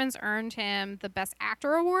performance earned him the Best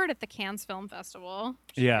Actor award at the Cannes Film Festival.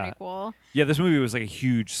 Which is Yeah. pretty cool. Yeah, this movie was like a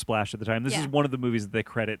huge splash at the time. This Yeah. is one of the movies that they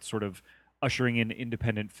credit sort of ushering in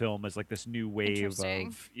independent film as like this new wave Interesting.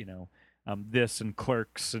 of, this and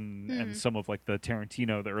Clerks and some of like the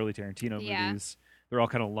early Tarantino Yeah. movies. They're all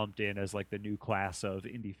kind of lumped in as like the new class of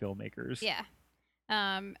indie filmmakers. Yeah.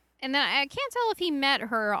 And then I can't tell if he met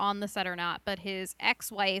her on the set or not, but his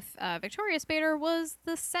ex-wife, Victoria Spader, was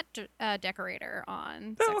the set decorator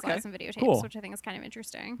on Oh, Sex, okay. Lies, and Videotapes, Cool. which I think is kind of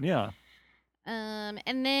interesting. Yeah. And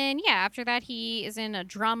then, after that, he is in a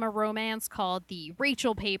drama romance called The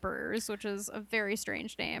Rachel Papers, which is a very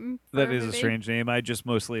strange name. for That is a movie. strange name. I just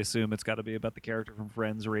mostly assume it's got to be about the character from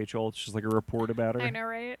Friends, Rachel. It's just like a report about her. I know,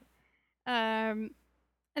 right?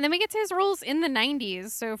 And then we get to his roles in the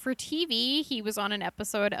 90s. So for TV, he was on an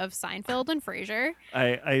episode of Seinfeld and Frasier.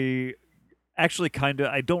 I actually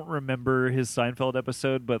I don't remember his Seinfeld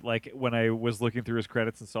episode, but like when I was looking through his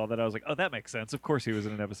credits and saw that, I was like, oh, that makes sense. Of course he was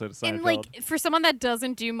in an episode of Seinfeld. And like for someone that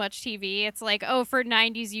doesn't do much TV, it's like, oh, for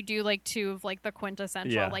 90s, you do like two of like the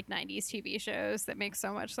quintessential like 90s TV shows. That makes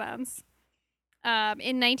so much sense.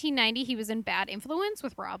 In 1990, he was in Bad Influence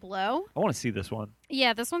with Rob Lowe. I want to see this one.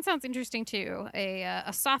 Yeah, this one sounds interesting too. A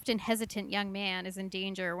soft and hesitant young man is in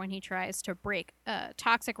danger when he tries to break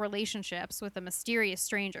toxic relationships with a mysterious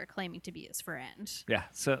stranger claiming to be his friend. Yeah,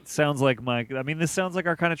 so sounds like this sounds like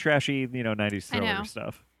our kind of trashy, 90s I know. thriller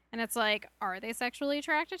stuff. And it's like, are they sexually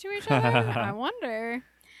attracted to each other? I wonder.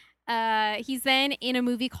 He's then in a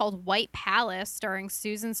movie called White Palace, starring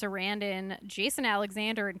Susan Sarandon, Jason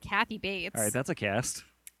Alexander, and Kathy Bates. All right, that's a cast.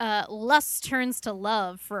 Lust turns to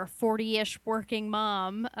love for a 40-ish working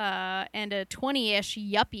mom and a 20-ish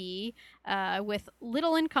yuppie with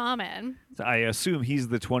little in common. So I assume he's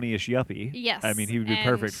the 20-ish yuppie. Yes. I mean, he would be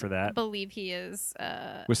perfect for that. I believe he is.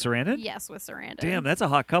 With Sarandon? Yes, with Sarandon. Damn, that's a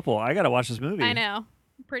hot couple. I got to watch this movie. I know.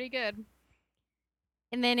 Pretty good.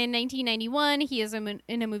 And then in 1991, he is in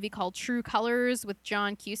a movie called True Colors with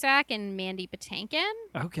John Cusack and Mandy Patinkin.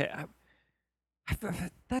 Okay.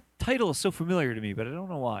 That title is so familiar to me, but I don't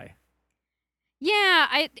know why. Yeah,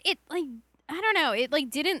 I don't know. It like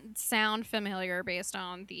didn't sound familiar based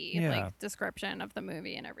on the like description of the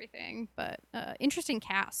movie and everything, but interesting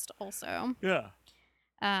cast also. Yeah.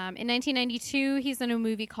 In 1992, he's in a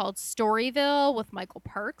movie called Storyville with Michael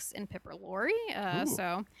Parks and Pippa Laurie.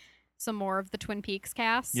 So some more of the Twin Peaks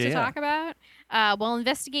cast to talk about. While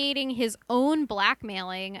investigating his own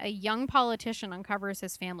blackmailing, a young politician uncovers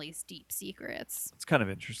his family's deep secrets. It's kind of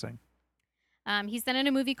interesting. He's then in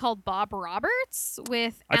a movie called Bob Roberts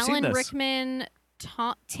with I've seen Alan this. Rickman,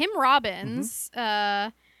 Tim Robbins,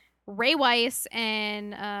 Ray Weiss,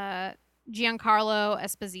 and Giancarlo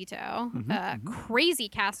Esposito. Crazy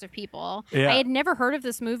cast of people. Yeah. I had never heard of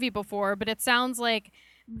this movie before, but it sounds like,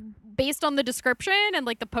 based on the description and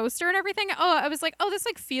like the poster and everything, I was like, this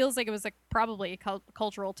like feels like it was like probably a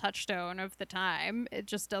cultural touchstone of the time. It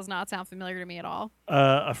just does not sound familiar to me at all.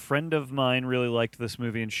 A friend of mine really liked this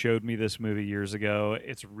movie and showed me this movie years ago.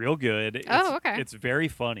 It's real good. Okay. It's very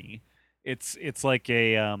funny. It's like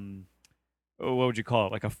a what would you call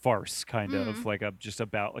it? Like a farce, kind of, like just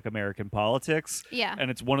about like American politics. Yeah.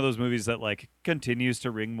 And it's one of those movies that like continues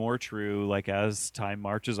to ring more true, like as time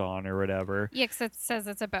marches on or whatever. Yeah, because it says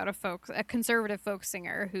it's about a conservative folk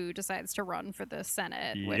singer who decides to run for the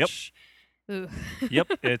Senate, Yep. which... Ooh.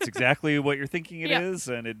 Yep, it's exactly what you're thinking it is,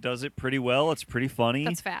 and it does it pretty well. It's pretty funny.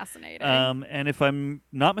 That's fascinating. And if I'm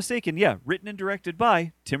not mistaken, written and directed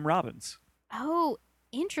by Tim Robbins. Oh,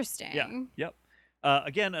 interesting. Yeah, yep.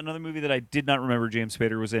 Again, another movie that I did not remember James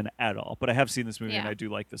Spader was in at all, but I have seen this movie and I do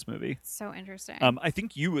like this movie. So interesting. I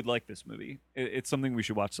think you would like this movie. It's something we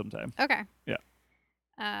should watch sometime. Okay. Yeah.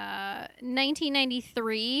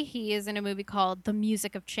 1993, he is in a movie called The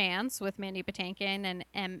Music of Chance with Mandy Patinkin and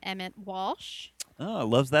M. Emmett Walsh. Oh,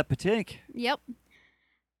 loves that Patinkin. Yep.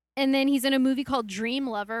 And then he's in a movie called Dream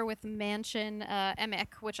Lover with Manchin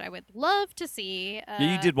Emick, which I would love to see.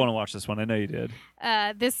 Yeah, you did want to watch this one. I know you did.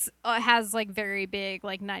 This has like very big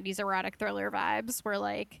like 90s erotic thriller vibes where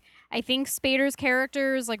like I think Spader's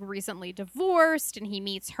character is like recently divorced and he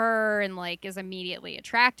meets her and like is immediately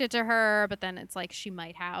attracted to her, but then it's like she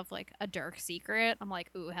might have like a dark secret. I'm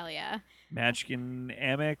like, ooh, hell yeah. Matchkin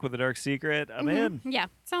Amick with a dark secret. I'm in. Yeah,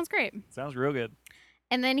 sounds great. Sounds real good.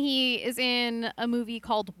 And then he is in a movie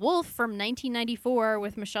called Wolf from 1994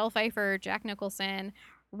 with Michelle Pfeiffer, Jack Nicholson,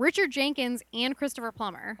 Richard Jenkins, and Christopher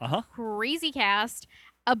Plummer. Crazy cast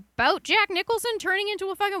about Jack Nicholson turning into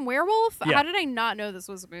a fucking werewolf. Yeah. How did I not know this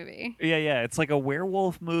was a movie? Yeah. It's like a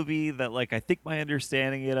werewolf movie that, like, I think my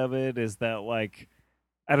understanding of it is that, like,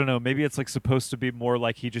 I don't know, maybe it's like supposed to be more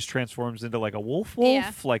like he just transforms into like a wolf,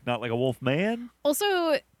 like not like a wolf man. Also,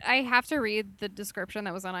 I have to read the description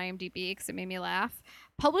that was on IMDb because it made me laugh.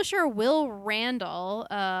 Publisher Will Randall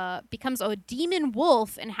becomes a demon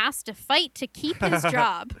wolf and has to fight to keep his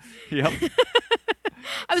job. Yep.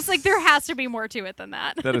 I was like, there has to be more to it than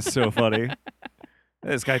that. That is so funny.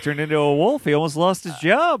 This guy turned into a wolf. He almost lost his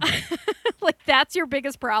job. Like, that's your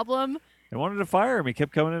biggest problem? They wanted to fire him. He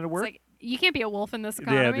kept coming into work. It's like, you can't be a wolf in this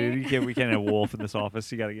economy. Yeah, dude. We can't have a wolf in this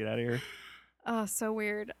office. You got to get out of here. Oh, so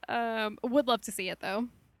weird. Would love to see it, though.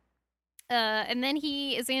 And then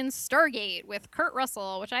he is in Stargate with Kurt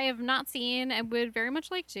Russell, which I have not seen and would very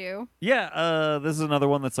much like to. Yeah, this is another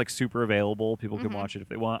one that's like super available. People can watch it if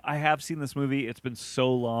they want. I have seen this movie. It's been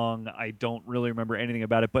so long. I don't really remember anything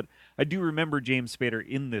about it, but I do remember James Spader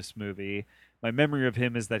in this movie. My memory of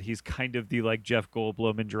him is that he's kind of the like Jeff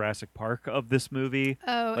Goldblum in Jurassic Park of this movie.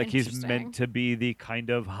 Oh, like he's meant to be the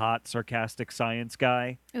kind of hot, sarcastic science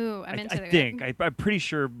guy. Ooh, I'm into I think. I'm pretty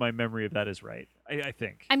sure my memory of that is right. I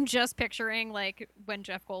think. I'm just picturing like when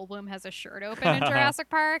Jeff Goldblum has a shirt open in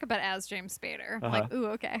Jurassic Park, but as James Spader. I'm like, ooh,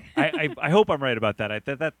 okay. I hope I'm right about that.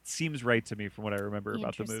 That seems right to me from what I remember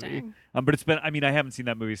about the movie. But it's been. I mean, I haven't seen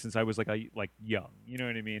that movie since I was like young. You know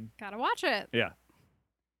what I mean? Gotta watch it. Yeah.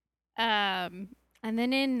 And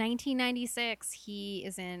then in 1996, he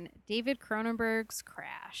is in David Cronenberg's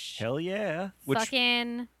Crash. Hell yeah.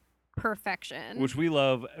 Fucking perfection. Which we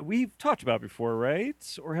love. We've talked about before,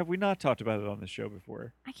 right? Or have we not talked about it on this show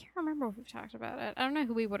before? I can't remember if we've talked about it. I don't know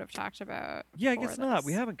who we would have talked about. Yeah, I guess not.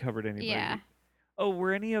 We haven't covered anybody. Yeah. Oh,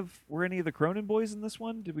 were any of the Cronin boys in this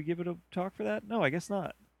one? Did we give it a talk for that? No, I guess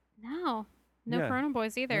not. No Yeah. Cronin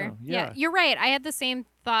boys either. No, yeah. You're right. I had the same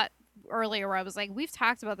thought earlier where I was like, we've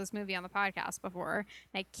talked about this movie on the podcast before,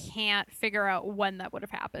 and I can't figure out when that would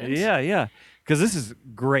have happened. Yeah. Because this is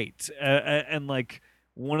great. And like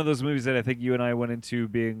one of those movies that I think you and I went into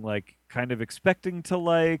being like kind of expecting to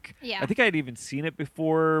like. Yeah. I think I'd even seen it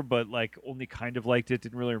before, but like only kind of liked it,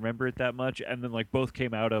 didn't really remember it that much. And then like both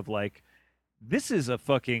came out of like this is a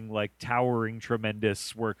fucking like towering,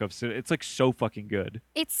 tremendous work of cinema. It's like so fucking good.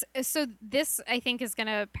 It's so this I think is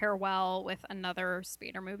gonna pair well with another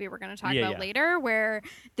Spader movie we're gonna talk Yeah, about yeah. later, where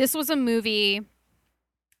this was a movie,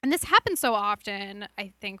 and this happens so often,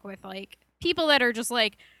 I think, with like people that are just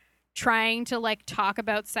like trying to like talk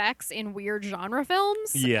about sex in weird genre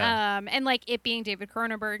films. Yeah. And like it being David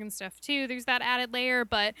Cronenberg and stuff too, there's that added layer.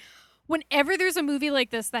 But whenever there's a movie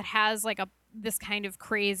like this that has like this kind of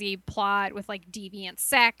crazy plot with like deviant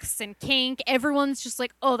sex and kink, everyone's just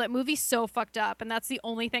like, oh, that movie's so fucked up. And that's the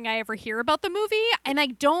only thing I ever hear about the movie. And I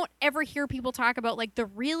don't ever hear people talk about like the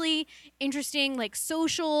really interesting like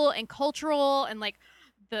social and cultural and like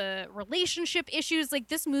the relationship issues. Like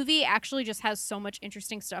this movie actually just has so much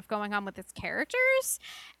interesting stuff going on with its characters,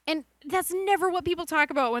 and that's never what people talk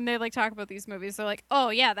about when they like talk about these movies. They're like, oh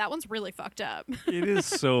yeah, that one's really fucked up. It is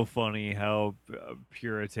so funny how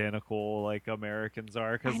puritanical like Americans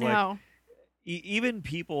are, I because know. like even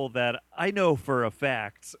people that I know for a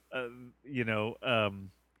fact,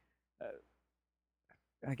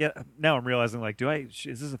 I get now I'm realizing like, is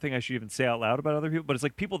this a thing I should even say out loud about other people? But it's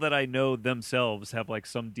like people that I know themselves have like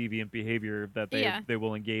some deviant behavior that they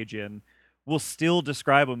will engage in, will still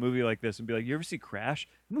describe a movie like this and be like, you ever see Crash?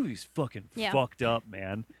 The movie's fucking fucked up,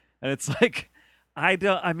 man. And it's like, I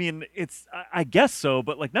guess so,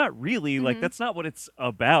 but like not really. Like that's not what it's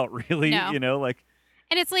about, really. No. You know, like,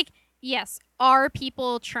 And it's like, yes, are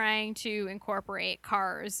people trying to incorporate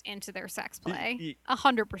cars into their sex play?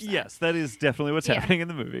 100%. Yes, that is definitely what's happening in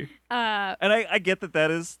the movie. And I get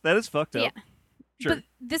that is fucked up. Yeah. Sure. But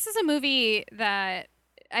this is a movie that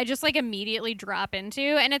I just like immediately drop into,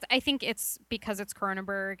 and I think it's because it's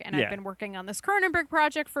Cronenberg, and I've been working on this Cronenberg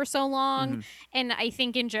project for so long, and I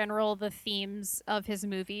think in general the themes of his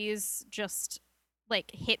movies just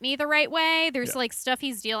like hit me the right way. There's like stuff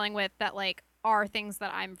he's dealing with that like are things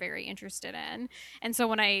that I'm very interested in. And so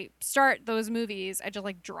when I start those movies, I just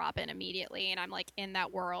like drop in immediately, and I'm like in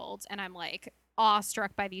that world, and I'm like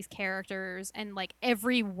awestruck by these characters, and like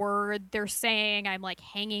every word they're saying I'm like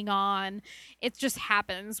hanging on. It just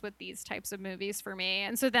happens with these types of movies for me.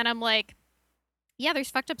 And so then I'm like, yeah, there's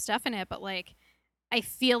fucked up stuff in it, but like I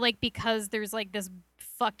feel like because there's like this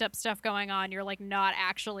fucked up stuff going on, you're like not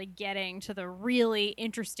actually getting to the really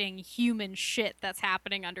interesting human shit that's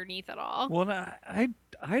happening underneath it all. Well, I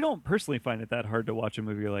don't personally find it that hard to watch a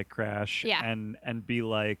movie like Crash and be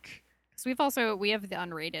like, because we have the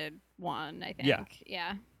unrated one, I think.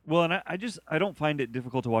 Yeah. Well, and I don't find it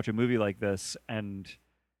difficult to watch a movie like this and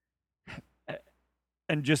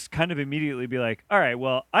just kind of immediately be like, all right,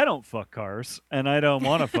 well, I don't fuck cars, and I don't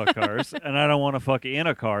want to fuck cars, and I don't want to fuck in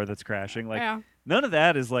a car that's crashing. Like, none of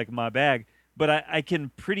that is like my bag. But I can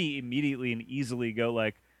pretty immediately and easily go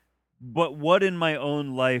like, but what in my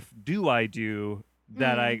own life do I do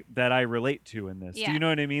that I relate to in this? Yeah. Do you know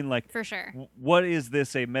what I mean? Like, for sure. What is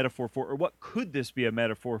this a metaphor for, or what could this be a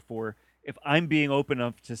metaphor for? If I'm being open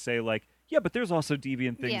enough to say like, yeah, but there's also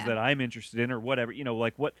deviant things that I'm interested in, or whatever. You know,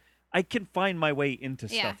 like what. I can find my way into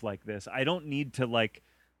stuff like this. I don't need to like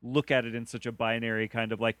look at it in such a binary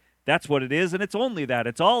kind of like, that's what it is, and it's only that.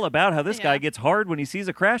 It's all about how this guy gets hard when he sees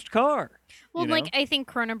a crashed car. Well, like I think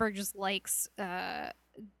Cronenberg just likes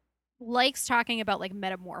talking about like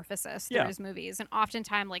metamorphosis through his movies, and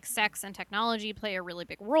oftentimes like sex and technology play a really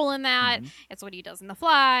big role in that. It's what he does in The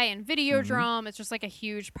Fly and Videodrome. It's just like a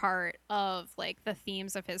huge part of like the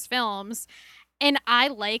themes of his films. And I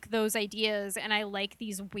like those ideas, and I like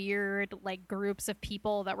these weird like groups of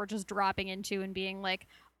people that we're just dropping into and being like,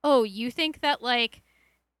 oh, you think that like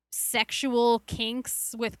sexual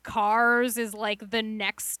kinks with cars is like the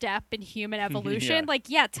next step in human evolution? Like,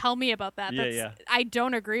 yeah, tell me about that. I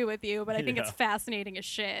don't agree with you, but I think it's fascinating as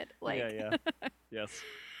shit. Like, Yes.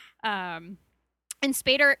 And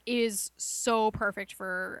Spader is so perfect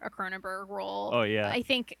for a Cronenberg role. Oh, yeah. I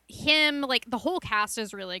think him, like, the whole cast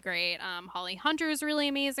is really great. Holly Hunter is really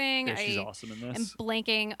amazing. Yeah, she's awesome in this. I'm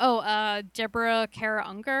blanking. Deborah Kara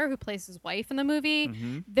Unger, who plays his wife in the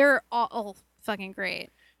movie. They're all fucking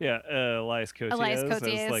great. Yeah, Elias Koteas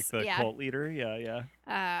is like the cult leader.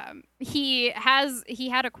 He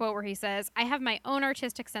had a quote where he says, "I have my own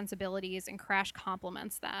artistic sensibilities, and Crash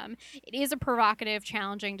complements them. It is a provocative,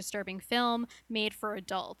 challenging, disturbing film made for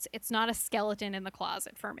adults. It's not a skeleton in the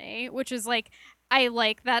closet for me," which is like, I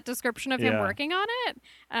like that description of him working on it.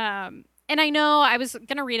 And I know I was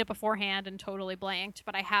going to read it beforehand and totally blanked,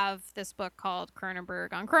 but I have this book called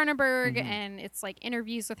Cronenberg on Cronenberg, and it's like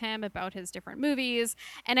interviews with him about his different movies.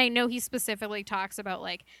 And I know he specifically talks about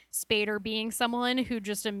like Spader being someone who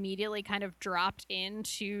just immediately kind of dropped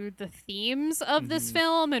into the themes of this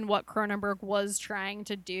film and what Cronenberg was trying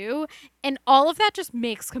to do. And all of that just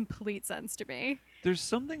makes complete sense to me. There's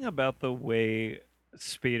something about the way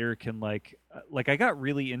Spader can like I got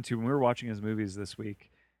really into when we were watching his movies this week.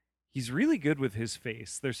 He's really good with his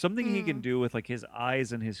face. There's something he can do with like his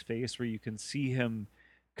eyes and his face where you can see him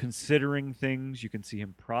considering things, you can see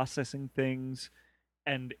him processing things.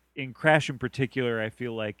 And in Crash in particular, I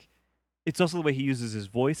feel like it's also the way he uses his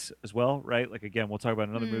voice as well, right? Like again, we'll talk about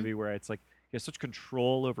another movie where it's like he has such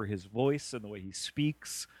control over his voice and the way he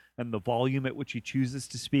speaks and the volume at which he chooses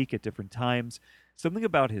to speak at different times. Something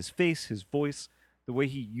about his face, his voice, the way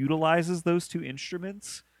he utilizes those two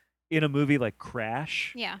instruments in a movie like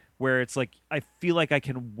Crash, where it's like I feel like I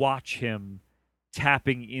can watch him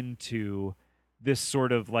tapping into this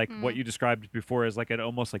sort of like what you described before as like an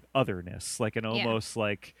almost like otherness, like an almost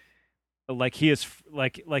like he is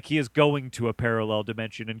he is going to a parallel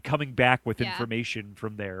dimension and coming back with information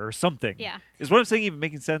from there or something. Is what I'm saying even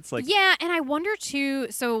making sense? Like and I wonder too,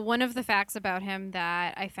 so one of the facts about him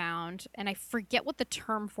that I found, and I forget what the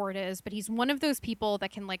term for it is, but he's one of those people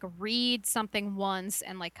that can like read something once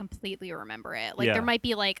and like completely remember it. Like there might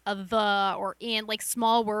be like a the or in like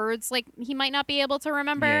small words like he might not be able to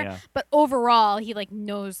remember, but overall he like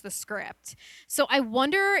knows the script. So I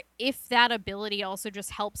wonder if that ability also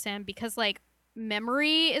just helps him because like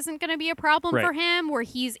memory isn't going to be a problem for him, where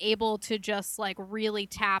he's able to just like really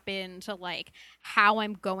tap into like how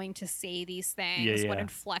I'm going to say these things, what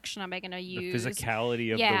inflection am I going to use, the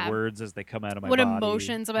physicality of the words as they come out of my what body,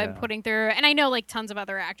 emotions am I putting through. And I know like tons of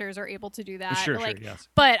other actors are able to do that, sure, yes.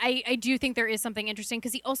 But I do think there is something interesting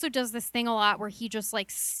because he also does this thing a lot where he just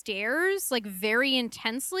like stares like very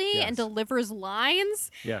intensely and delivers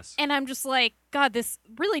lines, and I'm just like, God, this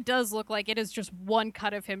really does look like it is just one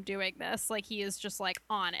cut of him doing this. Like he is just like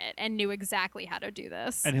on it and knew exactly how to do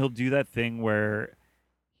this. And he'll do that thing where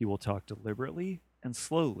he will talk deliberately and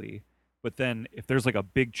slowly, but then if there's like a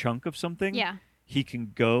big chunk of something, he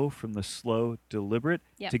can go from the slow, deliberate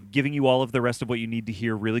to giving you all of the rest of what you need to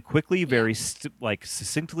hear really quickly, very like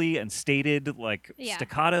succinctly and stated, like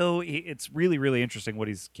staccato. It's really, really interesting what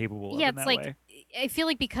he's capable of in that way. I feel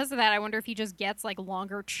like because of that, I wonder if he just gets like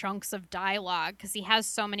longer chunks of dialogue because he has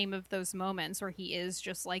so many of those moments where he is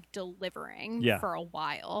just like delivering for a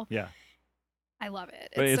while. I love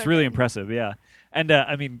it. But it's so really good. impressive, And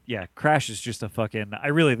I mean, Crash is just a fucking. I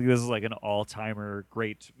really think this is like an all-timer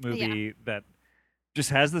great movie that just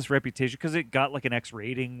has this reputation because it got like an X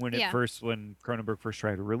rating when when Cronenberg first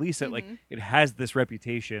tried to release it. Like it has this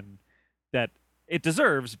reputation that it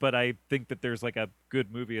deserves, but I think that there's like a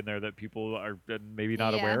good movie in there that people are maybe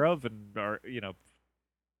not aware of and are,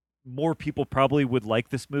 more people probably would like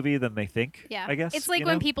this movie than they think. I guess it's like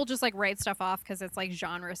when people just like write stuff off because it's like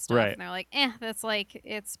genre stuff, and they're like, that's like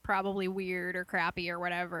it's probably weird or crappy or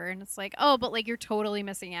whatever, and it's like, oh, but like you're totally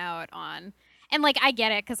missing out on. And like I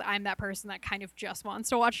get it because I'm that person that kind of just wants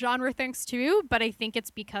to watch genre things too, but I think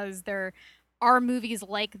it's because there are movies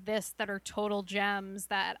like this that are total gems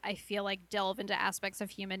that I feel like delve into aspects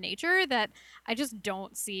of human nature that I just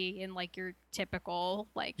don't see in like your typical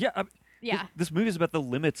like This movie is about the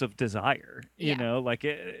limits of desire, you know, like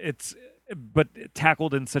it's but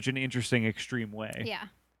tackled in such an interesting, extreme way.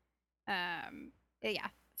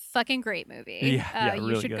 Fucking great movie. You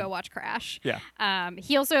really should good. Go watch Crash.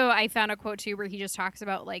 He also, I found a quote too where he just talks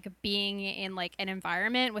about like being in like an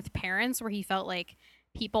environment with parents where he felt like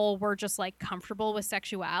people were just like comfortable with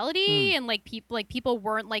sexuality and like people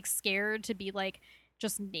weren't like scared to be like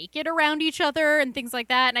just naked around each other and things like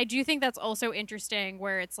that. And I do think that's also interesting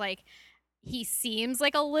where it's like he seems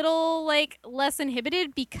like a little like less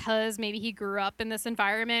inhibited because maybe he grew up in this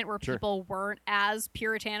environment where people weren't as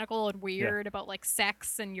puritanical and weird about like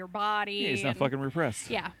sex and your body. Yeah, he's not fucking repressed.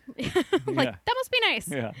 That must be nice.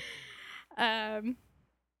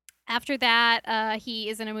 After that, he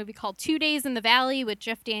is in a movie called 2 Days in the Valley with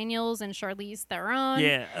Jeff Daniels and Charlize Theron.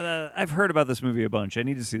 I've heard about this movie a bunch. I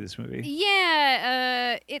need to see this movie.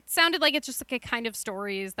 It sounded like it's just like a kind of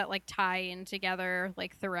stories that like tie in together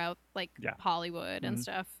like throughout like Hollywood and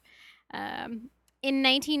stuff. In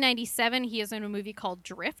 1997, he is in a movie called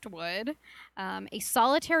Driftwood. A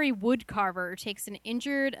solitary woodcarver takes an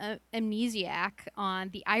injured amnesiac on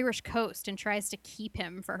the Irish coast and tries to keep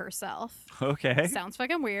him for herself. Okay. Sounds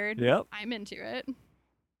fucking weird. Yep. I'm into it.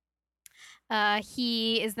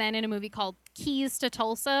 He is then in a movie called Keys to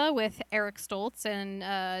Tulsa with Eric Stoltz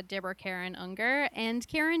and Deborah Karen Unger and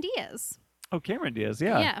Cameron Diaz. Oh, Cameron Diaz,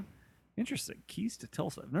 yeah. Yeah. Interesting. Keys to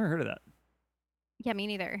Tulsa. I've never heard of that. Yeah, me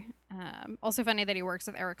neither. Also funny that he works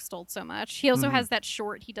with Eric Stoltz so much. He also has that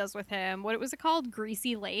short he does with him. What was it called?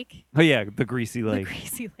 Greasy Lake? Oh, yeah, the Greasy Lake. The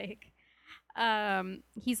Greasy Lake.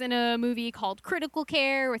 He's in a movie called Critical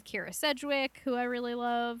Care with Kira Sedgwick, who I really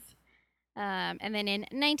love. And then in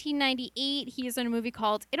 1998, he's in a movie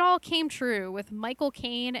called It All Came True with Michael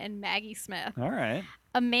Caine and Maggie Smith. All right.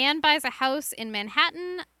 A man buys a house in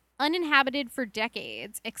Manhattan, uninhabited for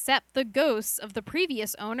decades, except the ghosts of the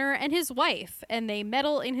previous owner and his wife, and they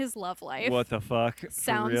meddle in his love life. What the fuck?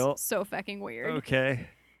 Sounds For real? so fucking weird. Okay.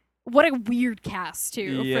 What a weird cast,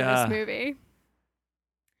 too, for Yeah. this movie.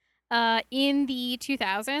 In the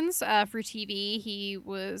 2000s, for TV, he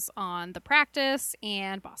was on The Practice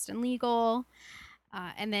and Boston Legal.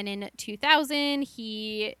 And then in 2000,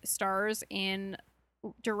 he stars in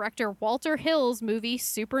director Walter Hill's movie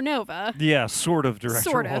Supernova. Yeah, sort of director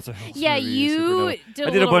Sort of. Walter Hill's Yeah, movie, you Supernova. did I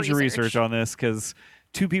did a bunch of research research on this because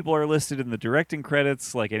 2 people are listed in the directing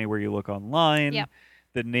credits, like anywhere you look online. Yep.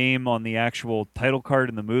 The name on the actual title card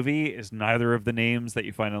in the movie is neither of the names that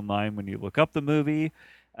you find online when you look up the movie.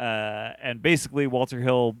 And basically, Walter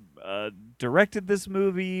Hill directed this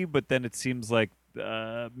movie, but then it seems like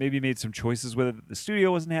maybe made some choices with it that the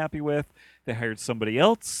studio wasn't happy with. They hired somebody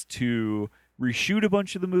else to reshoot a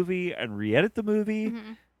bunch of the movie and re-edit the movie.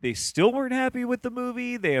 Mm-hmm. They still weren't happy with the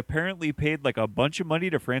movie. They apparently paid like a bunch of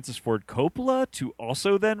money to Francis Ford Coppola to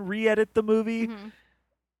also then re-edit the movie. Mm-hmm.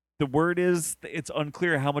 The word is it's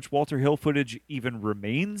unclear how much Walter Hill footage even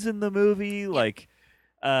remains in the movie. Like,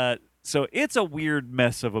 so it's a weird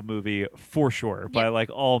mess of a movie for sure, by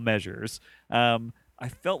like all measures. I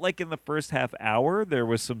felt like in the first half hour, there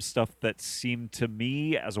was some stuff that seemed to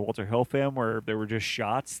me as a Walter Hill fan where there were just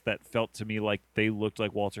shots that felt to me like they looked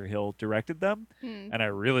like Walter Hill directed them. And I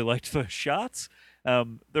really liked those shots.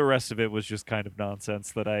 The rest of it was just kind of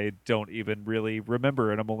nonsense that I don't even really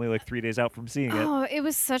remember, and I'm only like 3 days out from seeing it. Oh, it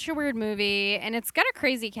was such a weird movie, and it's got a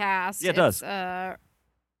crazy cast. Yeah, it does.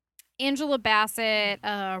 Angela Bassett,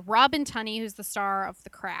 Robin Tunney, who's the star of The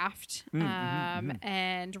Craft,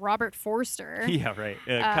 and Robert Forster. Yeah, right.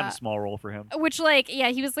 Kind of small role for him. Which, like, yeah,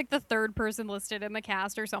 he was like the 3rd person listed in the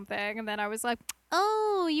cast or something, and then I was like,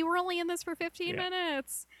 oh, you were only in this for 15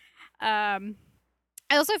 minutes. I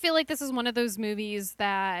also feel like this is one of those movies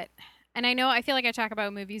that, and I feel like I talk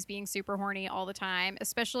about movies being super horny all the time,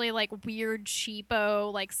 especially like weird,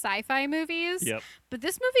 cheapo, like sci-fi movies. Yep. But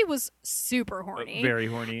this movie was super horny. Very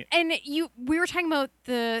horny. And we were talking about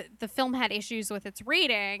the film had issues with its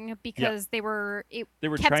rating because they were They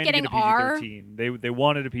were kept trying to getting get a PG-13. They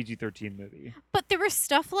wanted a PG-13 movie. But there was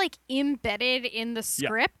stuff like embedded in the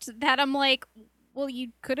script that I'm like, well, you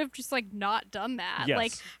could have just like not done that. Yes.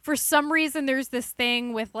 Like for some reason there's this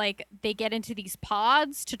thing with like they get into these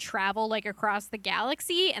pods to travel like across the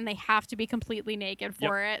galaxy and they have to be completely naked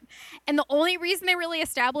for it. And the only reason they really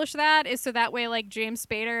establish that is so that way like James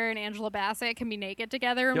Spader and Angela Bassett can be naked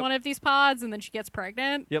together in one of these pods and then she gets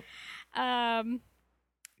pregnant. Yep.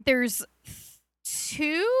 There's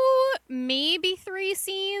 2, maybe 3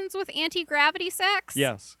 scenes with anti-gravity sex.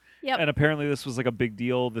 Yes. Yep. And apparently this was like a big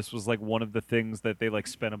deal. This was like one of the things that they like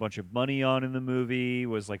spent a bunch of money on in the movie,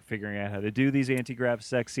 was like figuring out how to do these anti-grav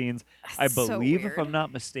sex scenes. I believe, if I'm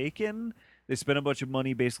not mistaken, they spent a bunch of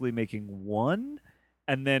money basically making one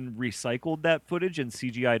and then recycled that footage and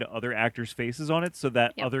CGI'd other actors' faces on it so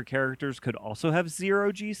that other characters could also have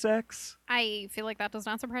zero G sex. I feel like that does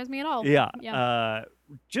not surprise me at all. Yeah.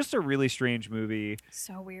 Just a really strange movie.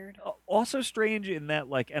 So weird. Also strange in that,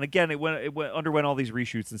 like, and again, it underwent all these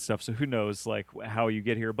reshoots and stuff, so who knows, like, how you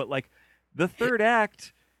get here. But, like, the third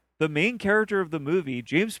act, the main character of the movie,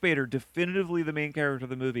 James Spader, definitively the main character of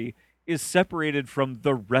the movie, is separated from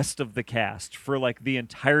the rest of the cast for, like, the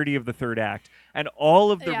entirety of the third act. And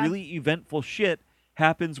all of the really eventful shit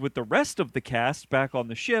happens with the rest of the cast back on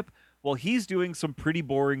the ship, while he's doing some pretty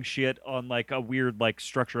boring shit on like a weird like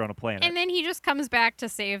structure on a planet. And then he just comes back to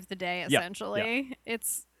save the day, essentially. Yeah.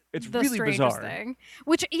 It's the really strangest bizarre thing.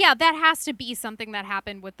 Which, that has to be something that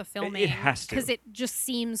happened with the filming. It has to. Because it just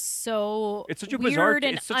seems so it's such a weird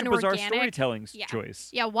it's such a bizarre storytelling choice.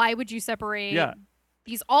 Yeah, why would you separate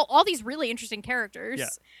these all these really interesting characters?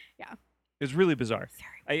 Yeah. It's really bizarre.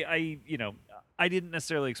 I didn't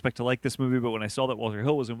necessarily expect to like this movie, but when I saw that Walter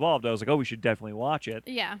Hill was involved, I was like, oh, we should definitely watch it.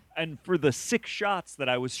 Yeah. And for the 6 shots that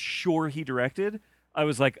I was sure he directed, I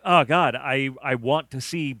was like, oh, God, I want to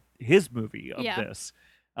see his movie of this.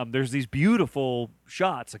 There's these beautiful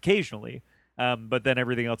shots occasionally, but then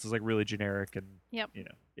everything else is like really generic and,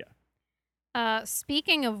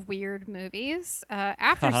 Speaking of weird movies,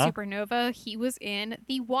 after Supernova, he was in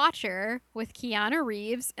The Watcher with Keanu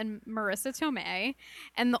Reeves and Marissa Tomei.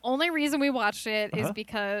 And the only reason we watched it is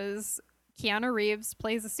because Keanu Reeves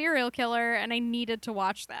plays a serial killer, and I needed to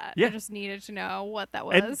watch that. Yeah. I just needed to know what that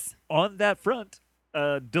was. And on that front,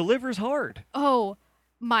 delivers hard. Oh,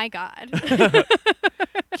 my God.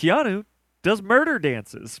 Keanu does murder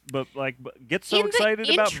dances, but gets so In the excited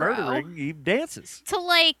about intro. murdering, he dances. To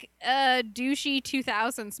douchey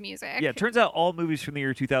 2000s music. Yeah, it turns out all movies from the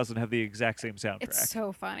year 2000 have the exact same soundtrack. It's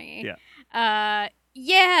so funny. Yeah.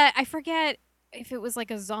 Yeah, I forget if it was like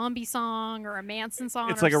a zombie song or a Manson song.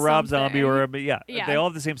 It's or like a Rob something. Zombie or Yeah. they all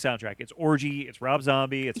have the same soundtrack. It's Orgy, it's Rob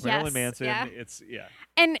Zombie, it's Marilyn Yes, Manson, yeah. it's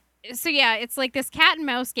And so yeah, it's like this cat and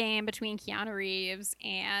mouse game between Keanu Reeves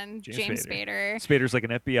and James Spader. Spader's like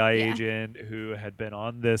an FBI agent who had been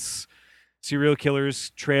on this serial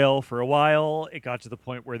killer's trail for a while. It got to the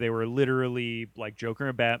point where they were literally like Joker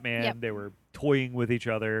and Batman. Yep. They were toying with each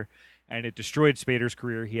other, and it destroyed Spader's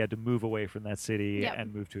career. He had to move away from that city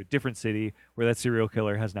and move to a different city where that serial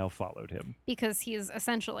killer has now followed him. Because he's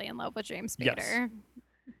essentially in love with James Spader. Yes.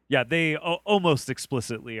 Yeah, they almost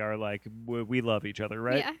explicitly are like, we love each other,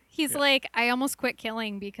 right? Yeah. He's like, I almost quit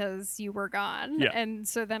killing because you were gone. Yeah. And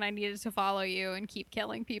so then I needed to follow you and keep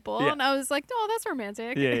killing people. Yeah. And I was like, oh, that's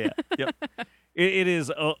romantic. Yeah. Yep. It is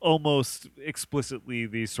almost explicitly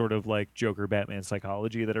the sort of like Joker Batman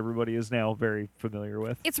psychology that everybody is now very familiar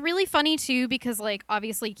with. It's really funny too because like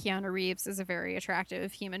obviously Keanu Reeves is a very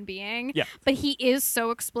attractive human being. Yeah. But he is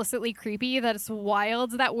so explicitly creepy that it's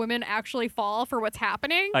wild that women actually fall for what's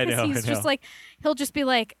happening. I know. He's just like, he'll just be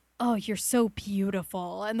like, oh, you're so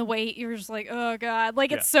beautiful. And the way you're just like, oh God.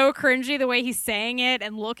 Like it's so cringy the way he's saying it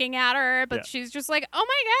and looking at her. But she's just like, oh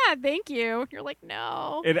my God, thank you. You're like,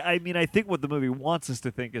 no. And I mean, I think what the movie wants us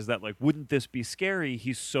to think is that like, wouldn't this be scary?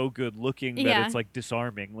 He's so good looking that it's like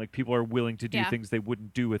disarming. Like people are willing to do things they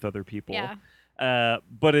wouldn't do with other people. Yeah.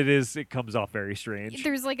 But it comes off very strange.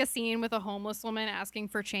 There's like a scene with a homeless woman asking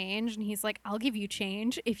for change, and he's like, I'll give you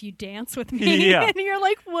change if you dance with me. Yeah. And you're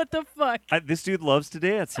like, what the fuck? This dude loves to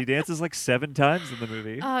dance. He dances like 7 times in the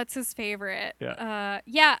movie. Oh, it's his favorite.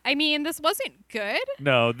 Yeah. I mean, this wasn't good,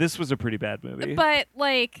 No, this was a pretty bad movie. but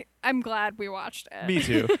like, I'm glad we watched it. Me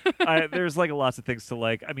too. There's like lots of things to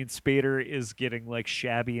like. I mean, Spader is getting like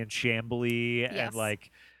shabby and shambly and like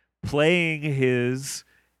playing his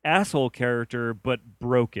asshole character but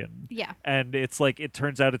broken. Yeah. And it's like it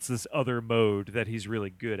turns out it's this other mode that he's really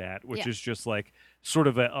good at, which is just like sort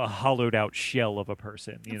of a hollowed out shell of a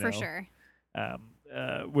person, you know. For sure.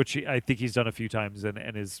 Which I think he's done a few times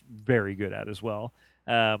and is very good at as well.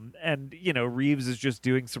 And you know, Reeves is just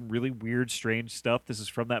doing some really weird, strange stuff. This is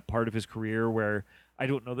from that part of his career where I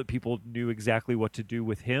don't know that people knew exactly what to do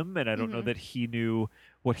with him, and I don't know that he knew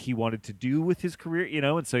what he wanted to do with his career, you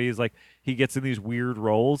know? And so he's like, he gets in these weird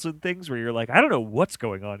roles and things where you're like, I don't know what's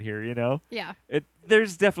going on here, you know? Yeah.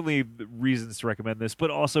 There's definitely reasons to recommend this, but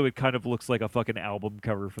also it kind of looks like a fucking album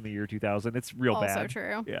cover from the year 2000. It's real bad. Also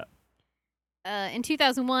true. Yeah. In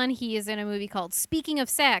 2001, he is in a movie called Speaking of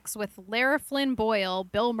Sex with Lara Flynn Boyle,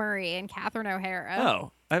 Bill Murray, and Catherine O'Hara.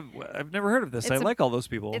 Oh, I've never heard of this. I like all those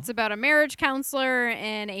people. It's about a marriage counselor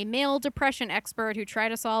and a male depression expert who try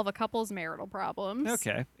to solve a couple's marital problems.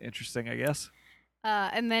 Okay. Interesting, I guess.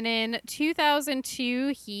 And then in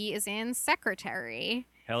 2002, he is in Secretary.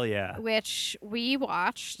 Hell yeah. Which we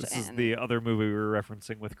watched. This is the other movie we were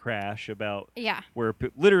referencing with Crash about where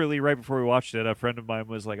literally right before we watched it, a friend of mine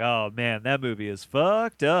was like, oh man, that movie is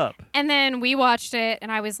fucked up. And then we watched it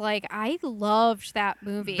and I was like, I loved that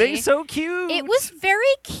movie. They're so cute. It was very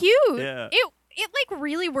cute. Yeah. It like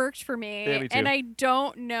really worked for me. Yeah, me too. And I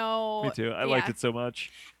don't know. Me too. I liked it so much.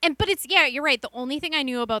 But it's, you're right. The only thing I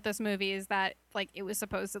knew about this movie is that like it was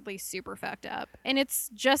supposedly super fucked up. And it's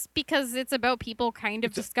just because it's about people kind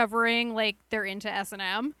of discovering like they're into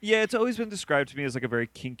S&M. Yeah, it's always been described to me as like a very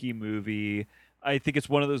kinky movie. I think it's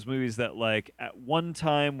one of those movies that like at one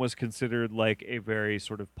time was considered like a very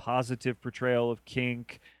sort of positive portrayal of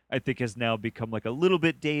kink. I think has now become like a little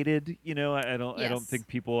bit dated, you know. I don't think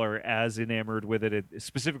people are as enamored with it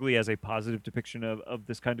specifically as a positive depiction of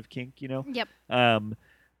this kind of kink, you know. Yep.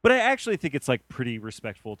 But I actually think it's like pretty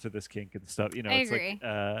respectful to this kink and stuff, you know. I it's agree.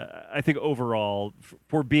 Like I think overall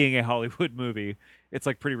for being a Hollywood movie, it's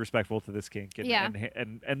like pretty respectful to this kink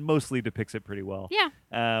and mostly depicts it pretty well. Yeah.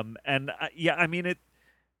 I mean it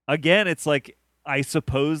again, it's like I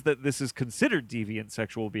suppose that this is considered deviant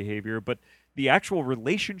sexual behavior, but the actual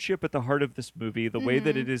relationship at the heart of this movie, the way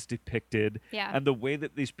that it is depicted, and the way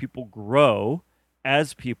that these people grow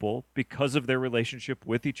as people because of their relationship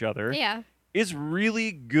with each other, is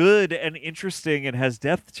really good and interesting and has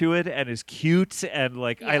depth to it and is cute and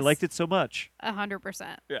like I Yes. liked it so much.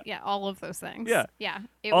 100%. Yeah. Yeah, all of those things. Yeah. Yeah.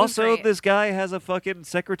 It was Also, great. this guy has a fucking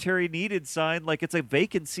secretary needed sign like it's a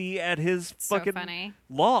vacancy at his So fucking funny.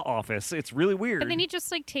 law office. It's really weird. But then he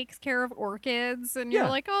just like takes care of orchids, and Yeah. you're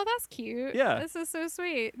like, oh, that's cute. Yeah. This is so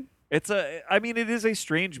sweet. I mean, it is a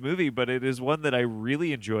strange movie, but it is one that I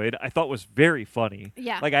really enjoyed. I thought was very funny.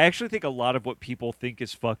 Yeah. Like, I actually think a lot of what people think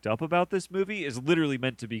is fucked up about this movie is literally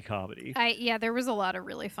meant to be comedy. Yeah, there was a lot of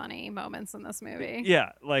really funny moments in this movie.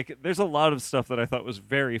 Yeah, like, there's a lot of stuff that I thought was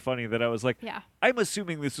very funny that I was like, Yeah. I'm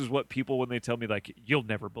assuming this is what people, when they tell me, like, you'll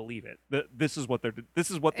never believe it. This is what they're And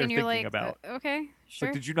you're thinking like, about. Okay, It's sure.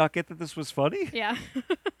 like, did you not get that this was funny? Yeah.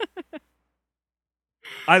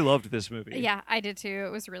 I loved this movie. Yeah, I did too.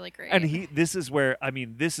 It was really great. And this is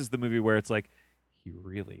the movie where it's like he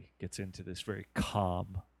really gets into this very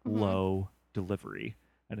calm, Mhm. low delivery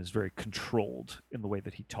and is very controlled in the way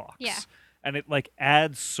that he talks. Yeah. And it like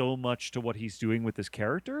adds so much to what he's doing with this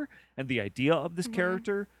character and the idea of this Mhm.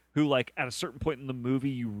 character who like at a certain point in the movie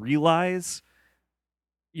you realize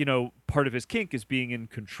part of his kink is being in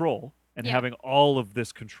control and Yeah. having all of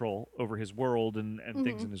this control over his world and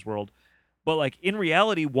things Mhm. in his world. But like in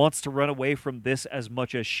reality wants to run away from this as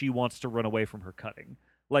much as she wants to run away from her cutting.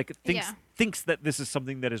 Like Yeah. thinks that this is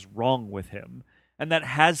something that is wrong with him and that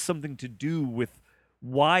has something to do with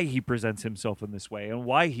why he presents himself in this way and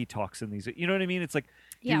why he talks in these. You know what I mean? It's like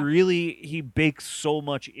Yeah. he bakes so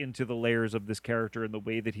much into the layers of this character and the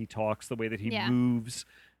way that he talks, the way that he Yeah. moves,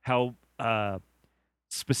 how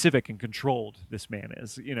specific and controlled this man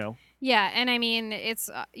is, Yeah, and I mean, it's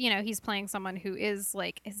he's playing someone who is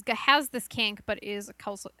like has this kink, but is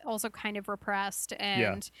also kind of repressed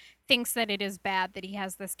and thinks that it is bad that he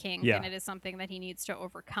has this kink, Yeah. and it is something that he needs to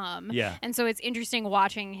overcome. Yeah. And so it's interesting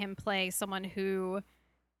watching him play someone who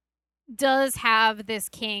does have this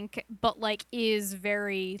kink, but like is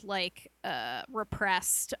very like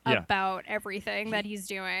repressed Yeah. about everything that he's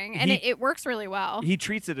doing, and he- it works really well. He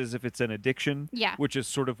treats it as if it's an addiction, Yeah. which is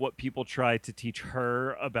sort of what people try to teach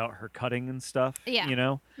her about her cutting and stuff. Yeah.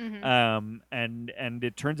 Mhm. And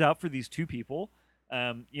it turns out for these two people,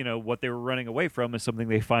 what they were running away from is something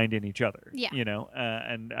they find in each other. Yeah.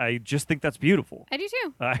 And I just think that's beautiful. I do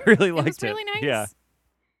too. I really It liked was really nice. Yeah.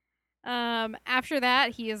 After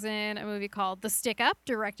that, he is in a movie called The Stick Up,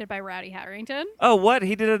 directed by Rowdy Harrington. Oh, what?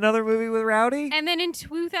 He did another movie with Rowdy? And then in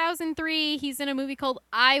 2003, he's in a movie called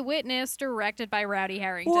Eyewitness, directed by Rowdy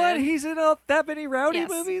Harrington. What? He's in that many Rowdy Yes.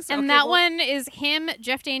 movies? And Okay, that well- one is him,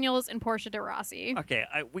 Jeff Daniels, and Portia de Rossi. Okay,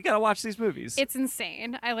 we gotta watch these movies. It's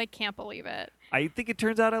insane. I can't believe it. I think it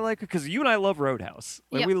turns out I like it because you and I love Roadhouse.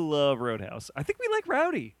 Like Yep. we love Roadhouse. I think we like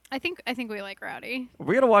Rowdy. I think we like Rowdy.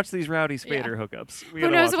 We gotta watch these Rowdy Yeah. Spader hookups. We Who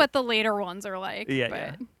gotta knows watch what the later ones are like?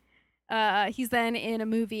 Yeah, but, he's then in a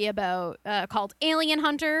movie about called Alien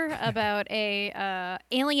Hunter about a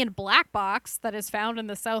alien black box that is found in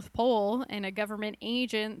the South Pole, and a government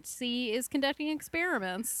agency is conducting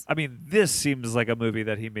experiments. I mean, this seems like a movie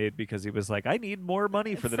that he made because he was like, I need more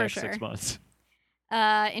money for the For next sure. 6 months.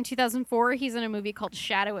 In 2004, he's in a movie called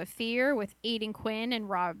Shadow of Fear with Aidan Quinn and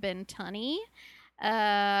Robin Tunney.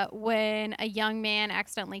 When a young man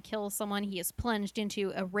accidentally kills someone, he is plunged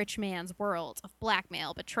into a rich man's world of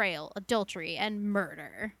blackmail, betrayal, adultery, and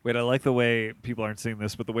murder. Wait, I like the way people aren't seeing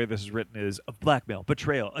this, but the way this is written is of blackmail,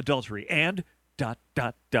 betrayal, adultery, and ...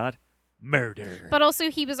 murder. But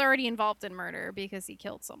also, he was already involved in murder because he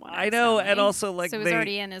killed someone. I know, and accidentally. also, like, so it was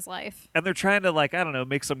already in his life. And they're trying to, like, I don't know,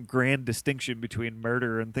 make some grand distinction between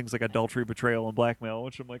murder and things like adultery, betrayal, and blackmail,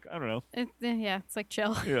 which I'm like, I don't know. Yeah, it's like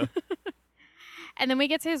chill. Yeah. And then we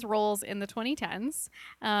get to his roles in the 2010s.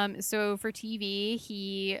 So for TV,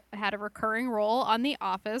 he had a recurring role on The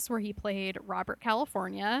Office where he played Robert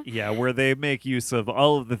California. Yeah, where they make use of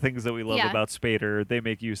all of the things that we love Yeah. about Spader. They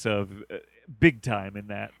make use of big time in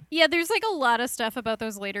that. Yeah, there's like a lot of stuff about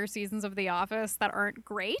those later seasons of The Office that aren't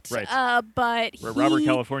great. Right. But Where Robert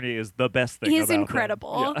California is the best thing He's about him.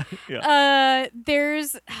 incredible. Yeah.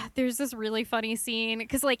 There's this really funny scene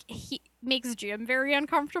because like he makes Jim very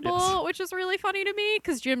uncomfortable, Yes. which is really funny to me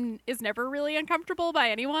because Jim is never really uncomfortable by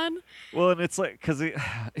anyone. Well, and it's like, because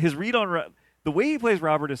his read on... the way he plays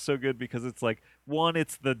Robert is so good because it's like, one,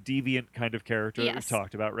 it's the deviant kind of character that we've Yes.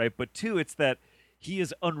 talked about, right? But two, it's that he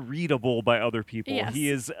is unreadable by other people. Yes. He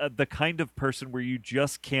is the kind of person where you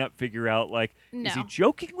just can't figure out, like, is he No.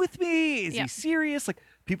 joking with me? Is Yeah. he serious? Like,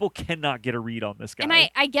 people cannot get a read on this guy. And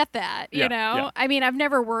I get that, Yeah, you know? yeah. I mean, I've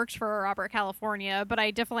never worked for Robert California, but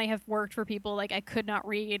I definitely have worked for people like I could not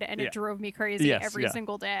read and Yeah. it drove me crazy Yes, every yeah.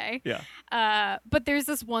 single day. Yeah. But there's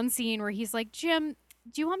this one scene where he's like, Jim,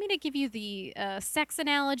 do you want me to give you the sex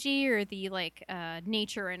analogy or the like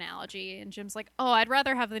nature analogy? And Jim's like, oh, I'd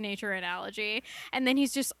rather have the nature analogy. And then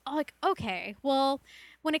he's just like, okay, well,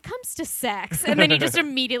 when it comes to sex, and then he just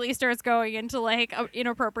immediately starts going into like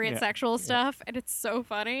inappropriate sexual stuff, and it's so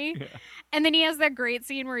funny. Yeah. And then he has that great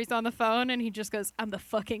scene where he's on the phone and he just goes, I'm the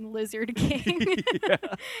fucking Lizard King.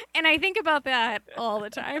 And I think about that all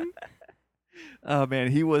the time. Oh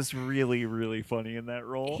man, he was really, really funny in that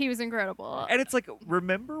role. He was incredible. And it's like,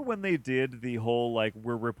 remember when they did the whole like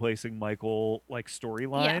we're replacing Michael like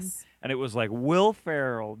storyline? Yes. And it was like Will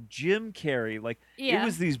Ferrell, Jim Carrey, like it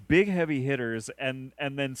was these big heavy hitters, and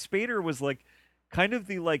then Spader was like kind of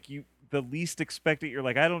the like the least expected. You're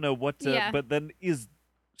like, I don't know what to, but then is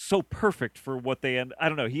so perfect for what they end. I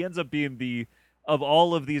don't know. He ends up being the of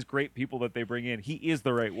all of these great people that they bring in, he is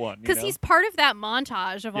the right one. Because he's part of that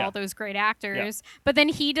montage of all those great actors. But then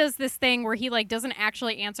he does this thing where he like doesn't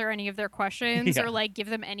actually answer any of their questions or like give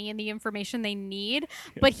them any of the information they need.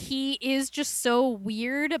 But he is just so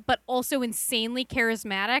weird, but also insanely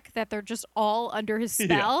charismatic that they're just all under his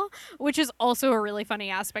spell, which is also a really funny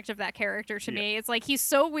aspect of that character to me. It's like he's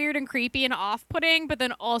so weird and creepy and off-putting, but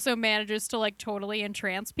then also manages to like totally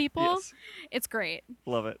entrance people. It's great.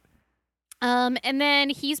 Love it. And then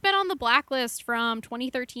he's been on the blacklist from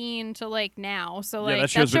 2013 to like now. So like that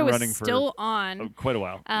show is still on quite a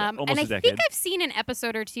while. Almost and I a decade. think I've seen an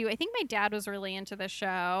episode or two. I think my dad was really into the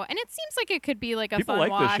show, and it seems like it could be like a People fun like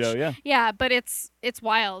watch. This show, yeah, but it's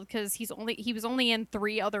wild because he was only in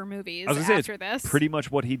 3 other movies after this. Pretty much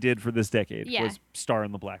what he did for this decade was star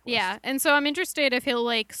in the blacklist. Yeah, and so I'm interested if he'll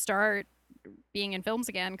like start being in films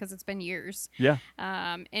again because it's been years. Yeah.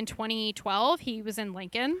 In 2012, he was in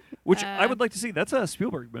Lincoln, which I would like to see. That's a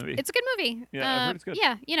Spielberg movie. It's a good movie. Yeah, I've heard it's good.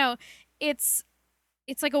 Yeah, you know, it's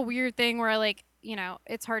like a weird thing where I like, you know,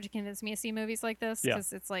 it's hard to convince me to see movies like this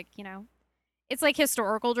because it's like, you know, it's like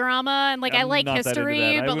historical drama and like I like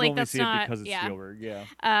history, but like that's not because it's Spielberg.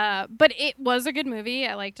 But it was a good movie.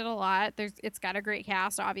 I liked it a lot. It's got a great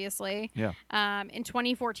cast, obviously. Yeah. In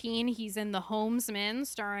 2014, he's in The Homesman,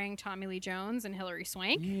 starring Tommy Lee Jones and Hilary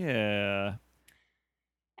Swank. Yeah.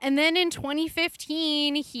 And then in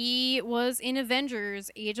 2015, he was in Avengers: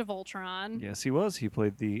 Age of Ultron. Yes, he was. He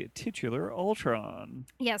played the titular Ultron.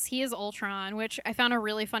 Yes, he is Ultron, which I found a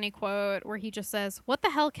really funny quote where he just says, "What the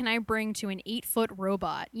hell can I bring to an 8-foot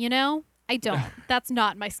robot? You know, I don't. That's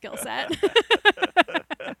not my skill set."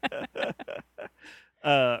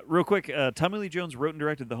 Real quick, Tommy Lee Jones wrote and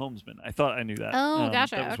directed The Homesman. I thought I knew that. Oh,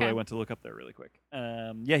 gotcha. That was what I went to look up there really quick.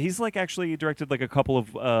 Yeah, he's like actually directed like a couple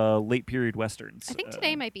of late period westerns. I think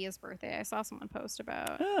today might be his birthday. I saw someone post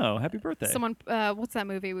about. Oh, happy birthday! Someone, what's that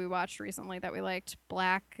movie we watched recently that we liked?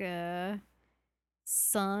 Black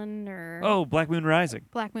Sun or? Oh, Black Moon Rising.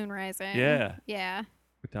 Black Moon Rising. Yeah. Yeah.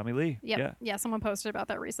 With Tommy Lee. Yep. Yeah. Someone posted about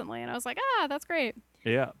that recently, and I was like, that's great.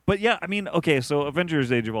 Yeah, but yeah, I mean, okay, so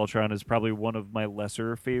Avengers: Age of Ultron is probably one of my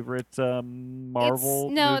lesser favorite Marvel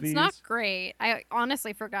movies. It's not great. I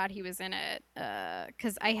honestly forgot he was in it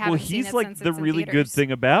because I haven't seen it like since the really good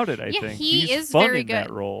thing about it. I think he's is fun very in good.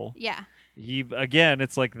 That role. Yeah, he again,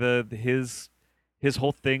 it's like his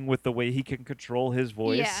whole thing with the way he can control his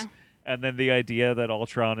voice. Yeah. And then the idea that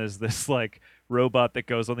Ultron is this like robot that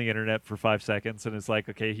goes on the internet for 5 seconds and is like,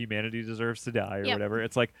 okay, humanity deserves to die or whatever.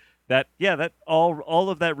 It's like that. Yeah, that all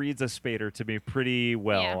of that reads as Spader to me pretty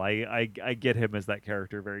well. Yeah. I get him as that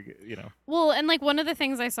character very good, you know. Well, and like one of the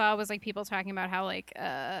things I saw was like people talking about how like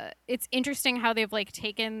it's interesting how they've like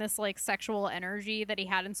taken this like sexual energy that he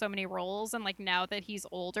had in so many roles and like now that he's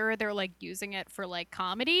older, they're like using it for like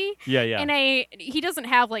comedy. Yeah, yeah. And he doesn't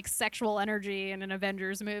have like sexual energy in an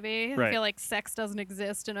Avengers movie. Right. I feel like sex doesn't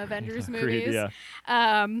exist in Avengers Agreed, movies.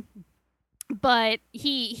 Yeah. But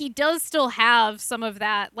he does still have some of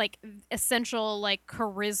that like essential like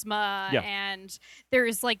charisma and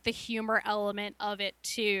there's like the humor element of it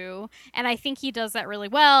too. And I think he does that really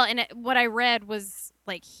well. And what I read was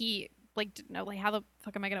like he like didn't know like how the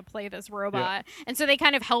fuck am I gonna play this robot? And so they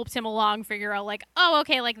kind of helped him along figure out like, oh,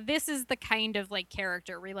 okay, like this is the kind of like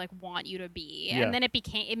character we like want you to be. And then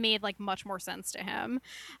it made like much more sense to him,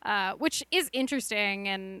 which is interesting.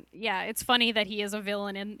 And yeah, it's funny that he is a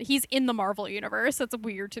villain and he's in the Marvel universe. That's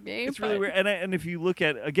weird to me. It's really weird. And if you look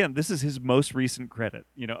at again, this is his most recent credit,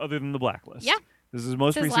 you know, other than The Blacklist. Yeah. This is his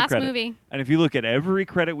most recent last credit. movie. And if you look at every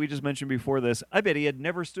credit we just mentioned before this, I bet he had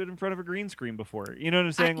never stood in front of a green screen before. You know what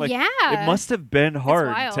I'm saying? Like, it must have been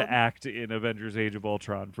hard to act in Avengers: Age of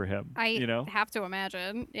Ultron for him. You know? Have to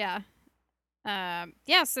imagine. Yeah.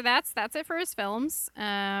 So that's it for his films.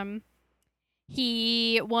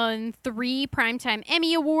 He won 3 Primetime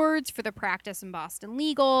Emmy Awards for The Practice in Boston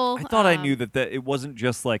Legal. I thought I knew that it wasn't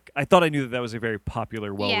just like... I thought I knew that was a very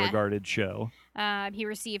popular, well-regarded show. He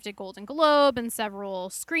received a Golden Globe and several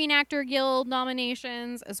Screen Actor Guild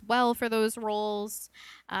nominations as well for those roles.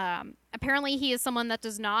 Apparently, he is someone that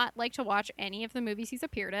does not like to watch any of the movies he's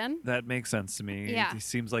appeared in. That makes sense to me. Yeah. He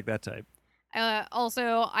seems like that type.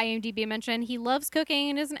 Also, IMDb mentioned he loves cooking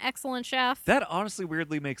and is an excellent chef. That honestly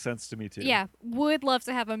weirdly makes sense to me, too. Yeah, would love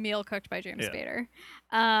to have a meal cooked by James Spader.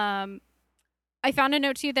 I found a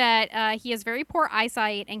note, too, that he has very poor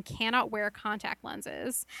eyesight and cannot wear contact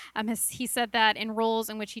lenses. He said that in roles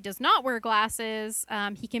in which he does not wear glasses,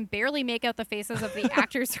 he can barely make out the faces of the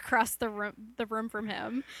actors across the room from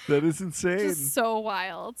him. That is insane. Just so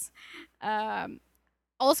wild.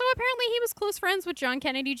 Also, apparently, he was close friends with John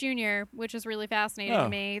Kennedy Jr., which is really fascinating to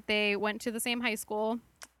me. They went to the same high school.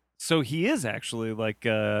 So he is actually like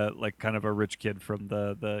kind of a rich kid from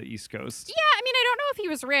the East Coast. Yeah, I mean, I don't know if he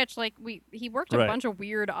was rich. Like he worked a bunch of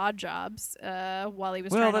weird odd jobs while he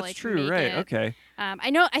was trying to like true, make right? it. Okay.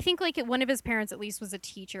 I think like one of his parents at least was a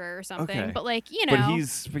teacher or something. Okay. But like you know,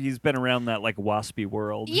 but he's been around that like waspy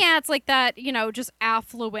world. Yeah, it's like that just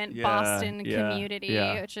affluent Boston yeah, community,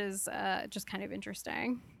 which is just kind of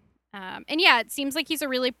interesting. And yeah, it seems like he's a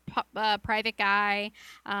really private guy.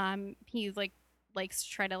 He likes to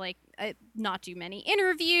try to not do many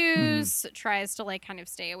interviews, tries to like kind of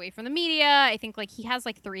stay away from the media. I think like he has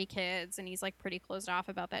like 3 kids and he's like pretty closed off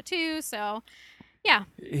about that too. So yeah.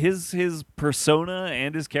 His persona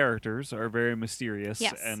and his characters are very mysterious.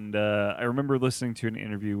 Yes. And I remember listening to an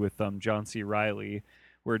interview with John C. Reilly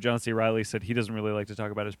where John C. Reilly said he doesn't really like to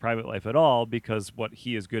talk about his private life at all because what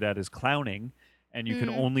he is good at is clowning. And you can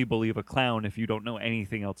only believe a clown if you don't know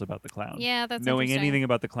anything else about the clown. Yeah, that's knowing anything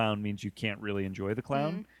about the clown means you can't really enjoy the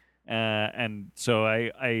clown. And so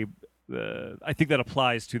I think that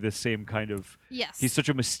applies to this same kind of. Yes. He's such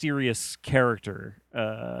a mysterious character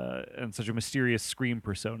and such a mysterious screen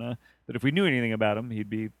persona that if we knew anything about him, he'd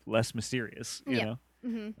be less mysterious. You know.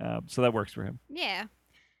 Mm-hmm. So that works for him. Yeah.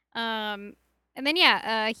 And then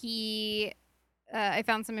he. I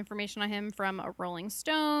found some information on him from a Rolling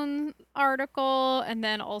Stone article, and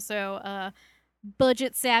then also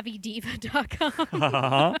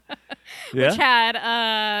budgetsavvydiva.com, which had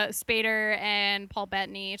Spader and Paul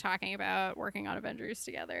Bettany talking about working on Avengers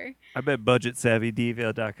together. I bet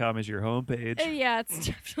budgetsavvydiva.com is your homepage. Yeah, it's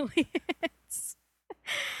definitely is.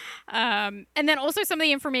 And then also some of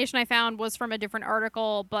the information I found was from a different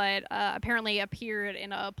article, but apparently appeared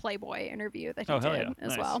in a Playboy interview that he did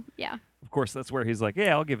as well. Yeah. Of course, that's where he's like,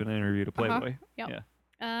 yeah, I'll give an interview to Playboy. Yep.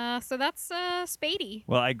 Yeah. So that's Spady.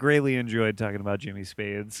 Well, I greatly enjoyed talking about Jimmy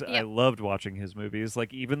Spades. Yep. I loved watching his movies.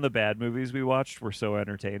 Like, even the bad movies we watched were so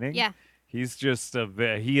entertaining. Yeah. He's just I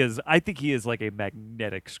think he is like a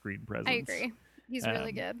magnetic screen presence. I agree. He's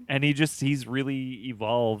really good. And he's really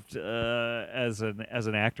evolved as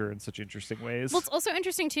an actor in such interesting ways. Well, it's also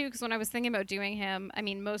interesting, too, because when I was thinking about doing him, I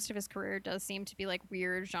mean, most of his career does seem to be, like,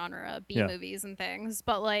 weird genre B movies and things.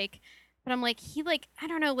 But I'm like, he, like, I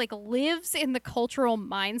don't know, like, lives in the cultural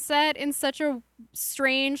mindset in such a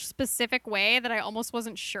strange, specific way that I almost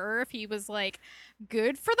wasn't sure if he was, like,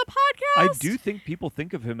 good for the podcast. I do think people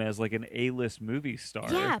think of him as, like, an A-list movie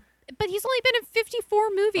star. Yeah. But he's only been in 54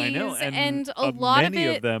 movies. I know, and a lot many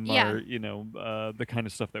of it, of them are, the kind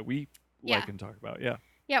of stuff that we like and talk about. Yeah.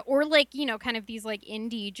 Yeah, or like, kind of these like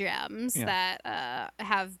indie gems that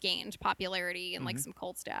have gained popularity and like some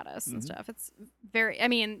cult status and stuff. It's very, I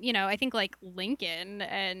think like Lincoln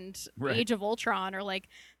and Age of Ultron are like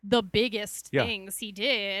the biggest things he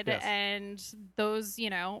did. Yes. And those,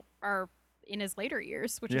 are in his later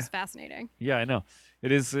years, which is fascinating. Yeah, I know.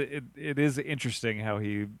 It is interesting how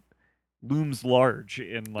he looms large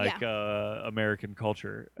in like American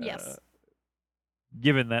culture. Yes.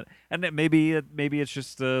 Given that, and that maybe it's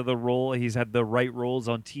just the role he's had the right roles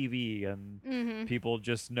on TV, and people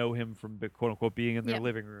just know him from quote unquote being in their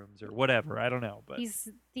living rooms or whatever. I don't know, but he's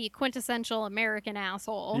the quintessential American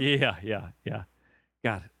asshole. Yeah.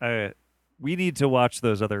 God, we need to watch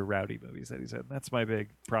those other Rowdy movies that he's in. That's my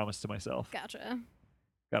big promise to myself. Gotcha.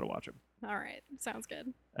 Gotta watch them. All right. Sounds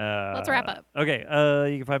good. Let's wrap up. Okay.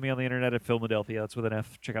 You can find me on the internet at Philadelphia. That's with an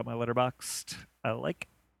F. Check out my Letterboxd. I like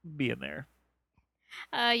being there.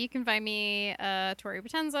 You can find me, Tori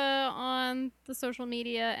Potenza, on the social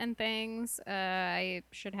media and things. I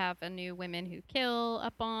should have a new Women Who Kill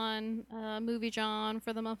up on Movie John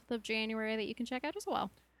for the month of January that you can check out as well.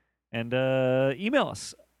 And email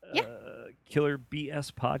us.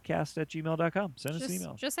 killerbspodcast@gmail.com. Send us an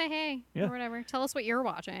email. Just say hey Yeah. or whatever. Tell us what you're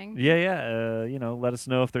watching. Yeah. Let us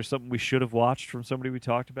know if there's something we should have watched from somebody we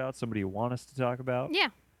talked about, somebody you want us to talk about. Yeah.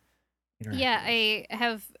 Yeah, I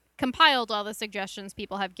have compiled all the suggestions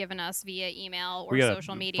people have given us via email or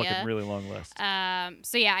social media. Fucking really long list.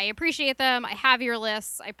 So yeah, I appreciate them. I have your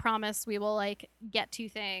lists. I promise we will get to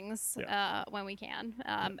things when we can.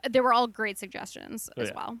 They were all great suggestions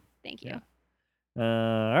as well. Thank you. All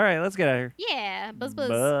right, let's get out of here. Yeah, buzz.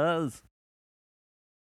 Buzz.